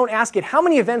 I don't ask it how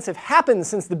many events have happened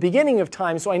since the beginning of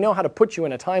time so I know how to put you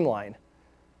in a timeline.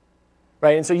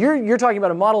 Right? And so you're talking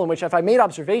about a model in which if I made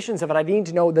observations of it, I need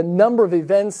to know the number of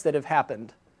events that have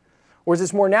happened. Or is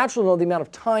this more natural to know the amount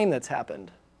of time that's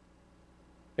happened?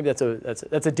 Maybe that's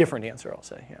a different answer, I'll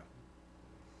say. Yeah.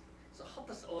 So how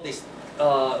does all this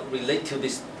relate to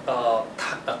this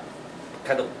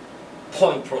kind of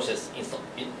point process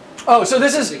Oh, so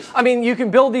this is, I mean, you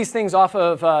can build these things off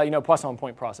of Poisson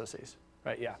point processes,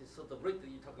 right? Yeah. So the rate that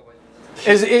you talk about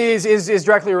is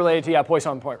directly related to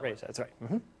Poisson point rates. That's right.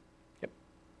 Mm-hmm. Yep.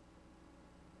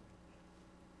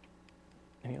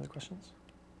 Any other questions?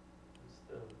 What's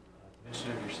the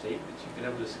dimension of your state that you've been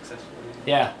able to successfully?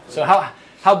 Yeah. So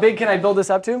how big can I build this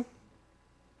up to?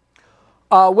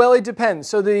 Well, it depends.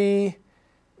 So the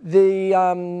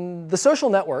social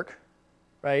network,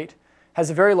 right, has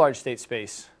a very large state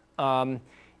space.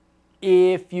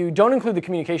 If you don't include the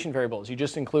communication variables, you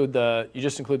just include the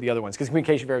other ones, because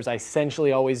communication variables I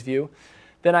essentially always view,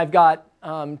 then I've got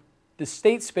the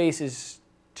state space is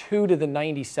 2 to the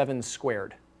 97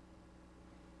 squared.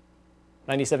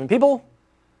 97 people.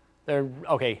 They're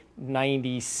okay.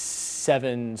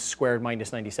 97 squared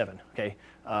minus 97. Okay.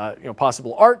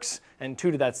 Possible arcs, and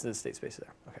 2 to that's the state space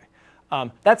there.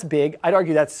 Okay. That's big. I'd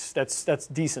argue that's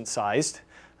decent sized.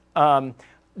 The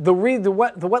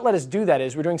what let us do that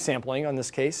is we're doing sampling on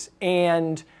this case,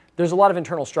 and there's a lot of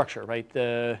internal structure, right?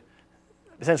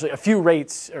 Essentially, a few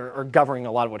rates are governing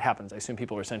a lot of what happens. I assume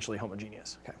people are essentially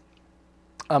homogeneous.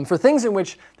 Okay. For things in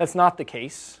which that's not the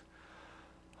case,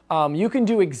 you can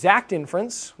do exact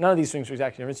inference. None of these things are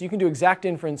exact inference. You can do exact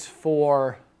inference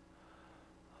for,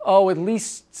 at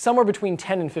least somewhere between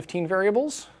 10 and 15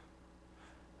 variables.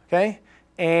 Okay.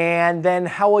 And then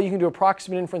how well you can do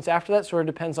approximate inference after that sort of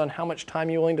depends on how much time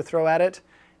you're willing to throw at it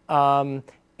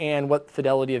and what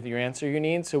fidelity of your answer you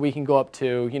need. So we can go up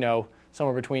to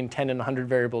somewhere between 10 and 100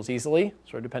 variables easily,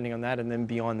 sort of depending on that. And then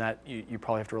beyond that, you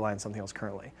probably have to rely on something else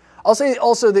currently. I'll say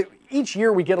also that each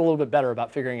year we get a little bit better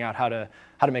about figuring out how to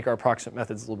make our approximate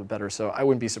methods a little bit better. So I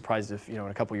wouldn't be surprised if in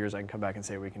a couple years I can come back and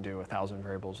say we can do 1,000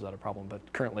 variables without a problem. But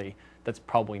currently, that's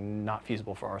probably not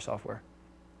feasible for our software.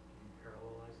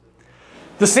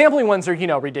 The sampling ones are,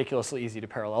 ridiculously easy to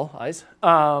parallelize.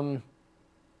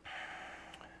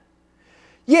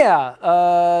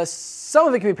 Some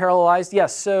of it can be parallelized,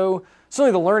 yes. So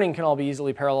certainly the learning can all be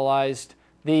easily parallelized.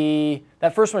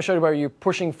 That first one I showed you where you're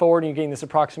pushing forward and you're getting this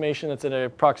approximation that's an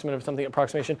approximate of something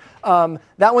approximation.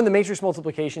 That one, the matrix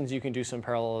multiplications, you can do some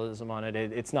parallelism on it.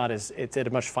 It's at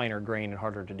a much finer grain and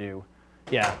harder to do.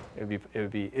 Yeah, it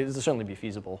would certainly be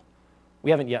feasible. We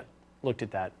haven't yet looked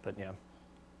at that, but yeah.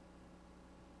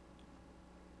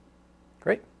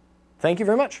 Great. Thank you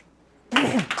very much.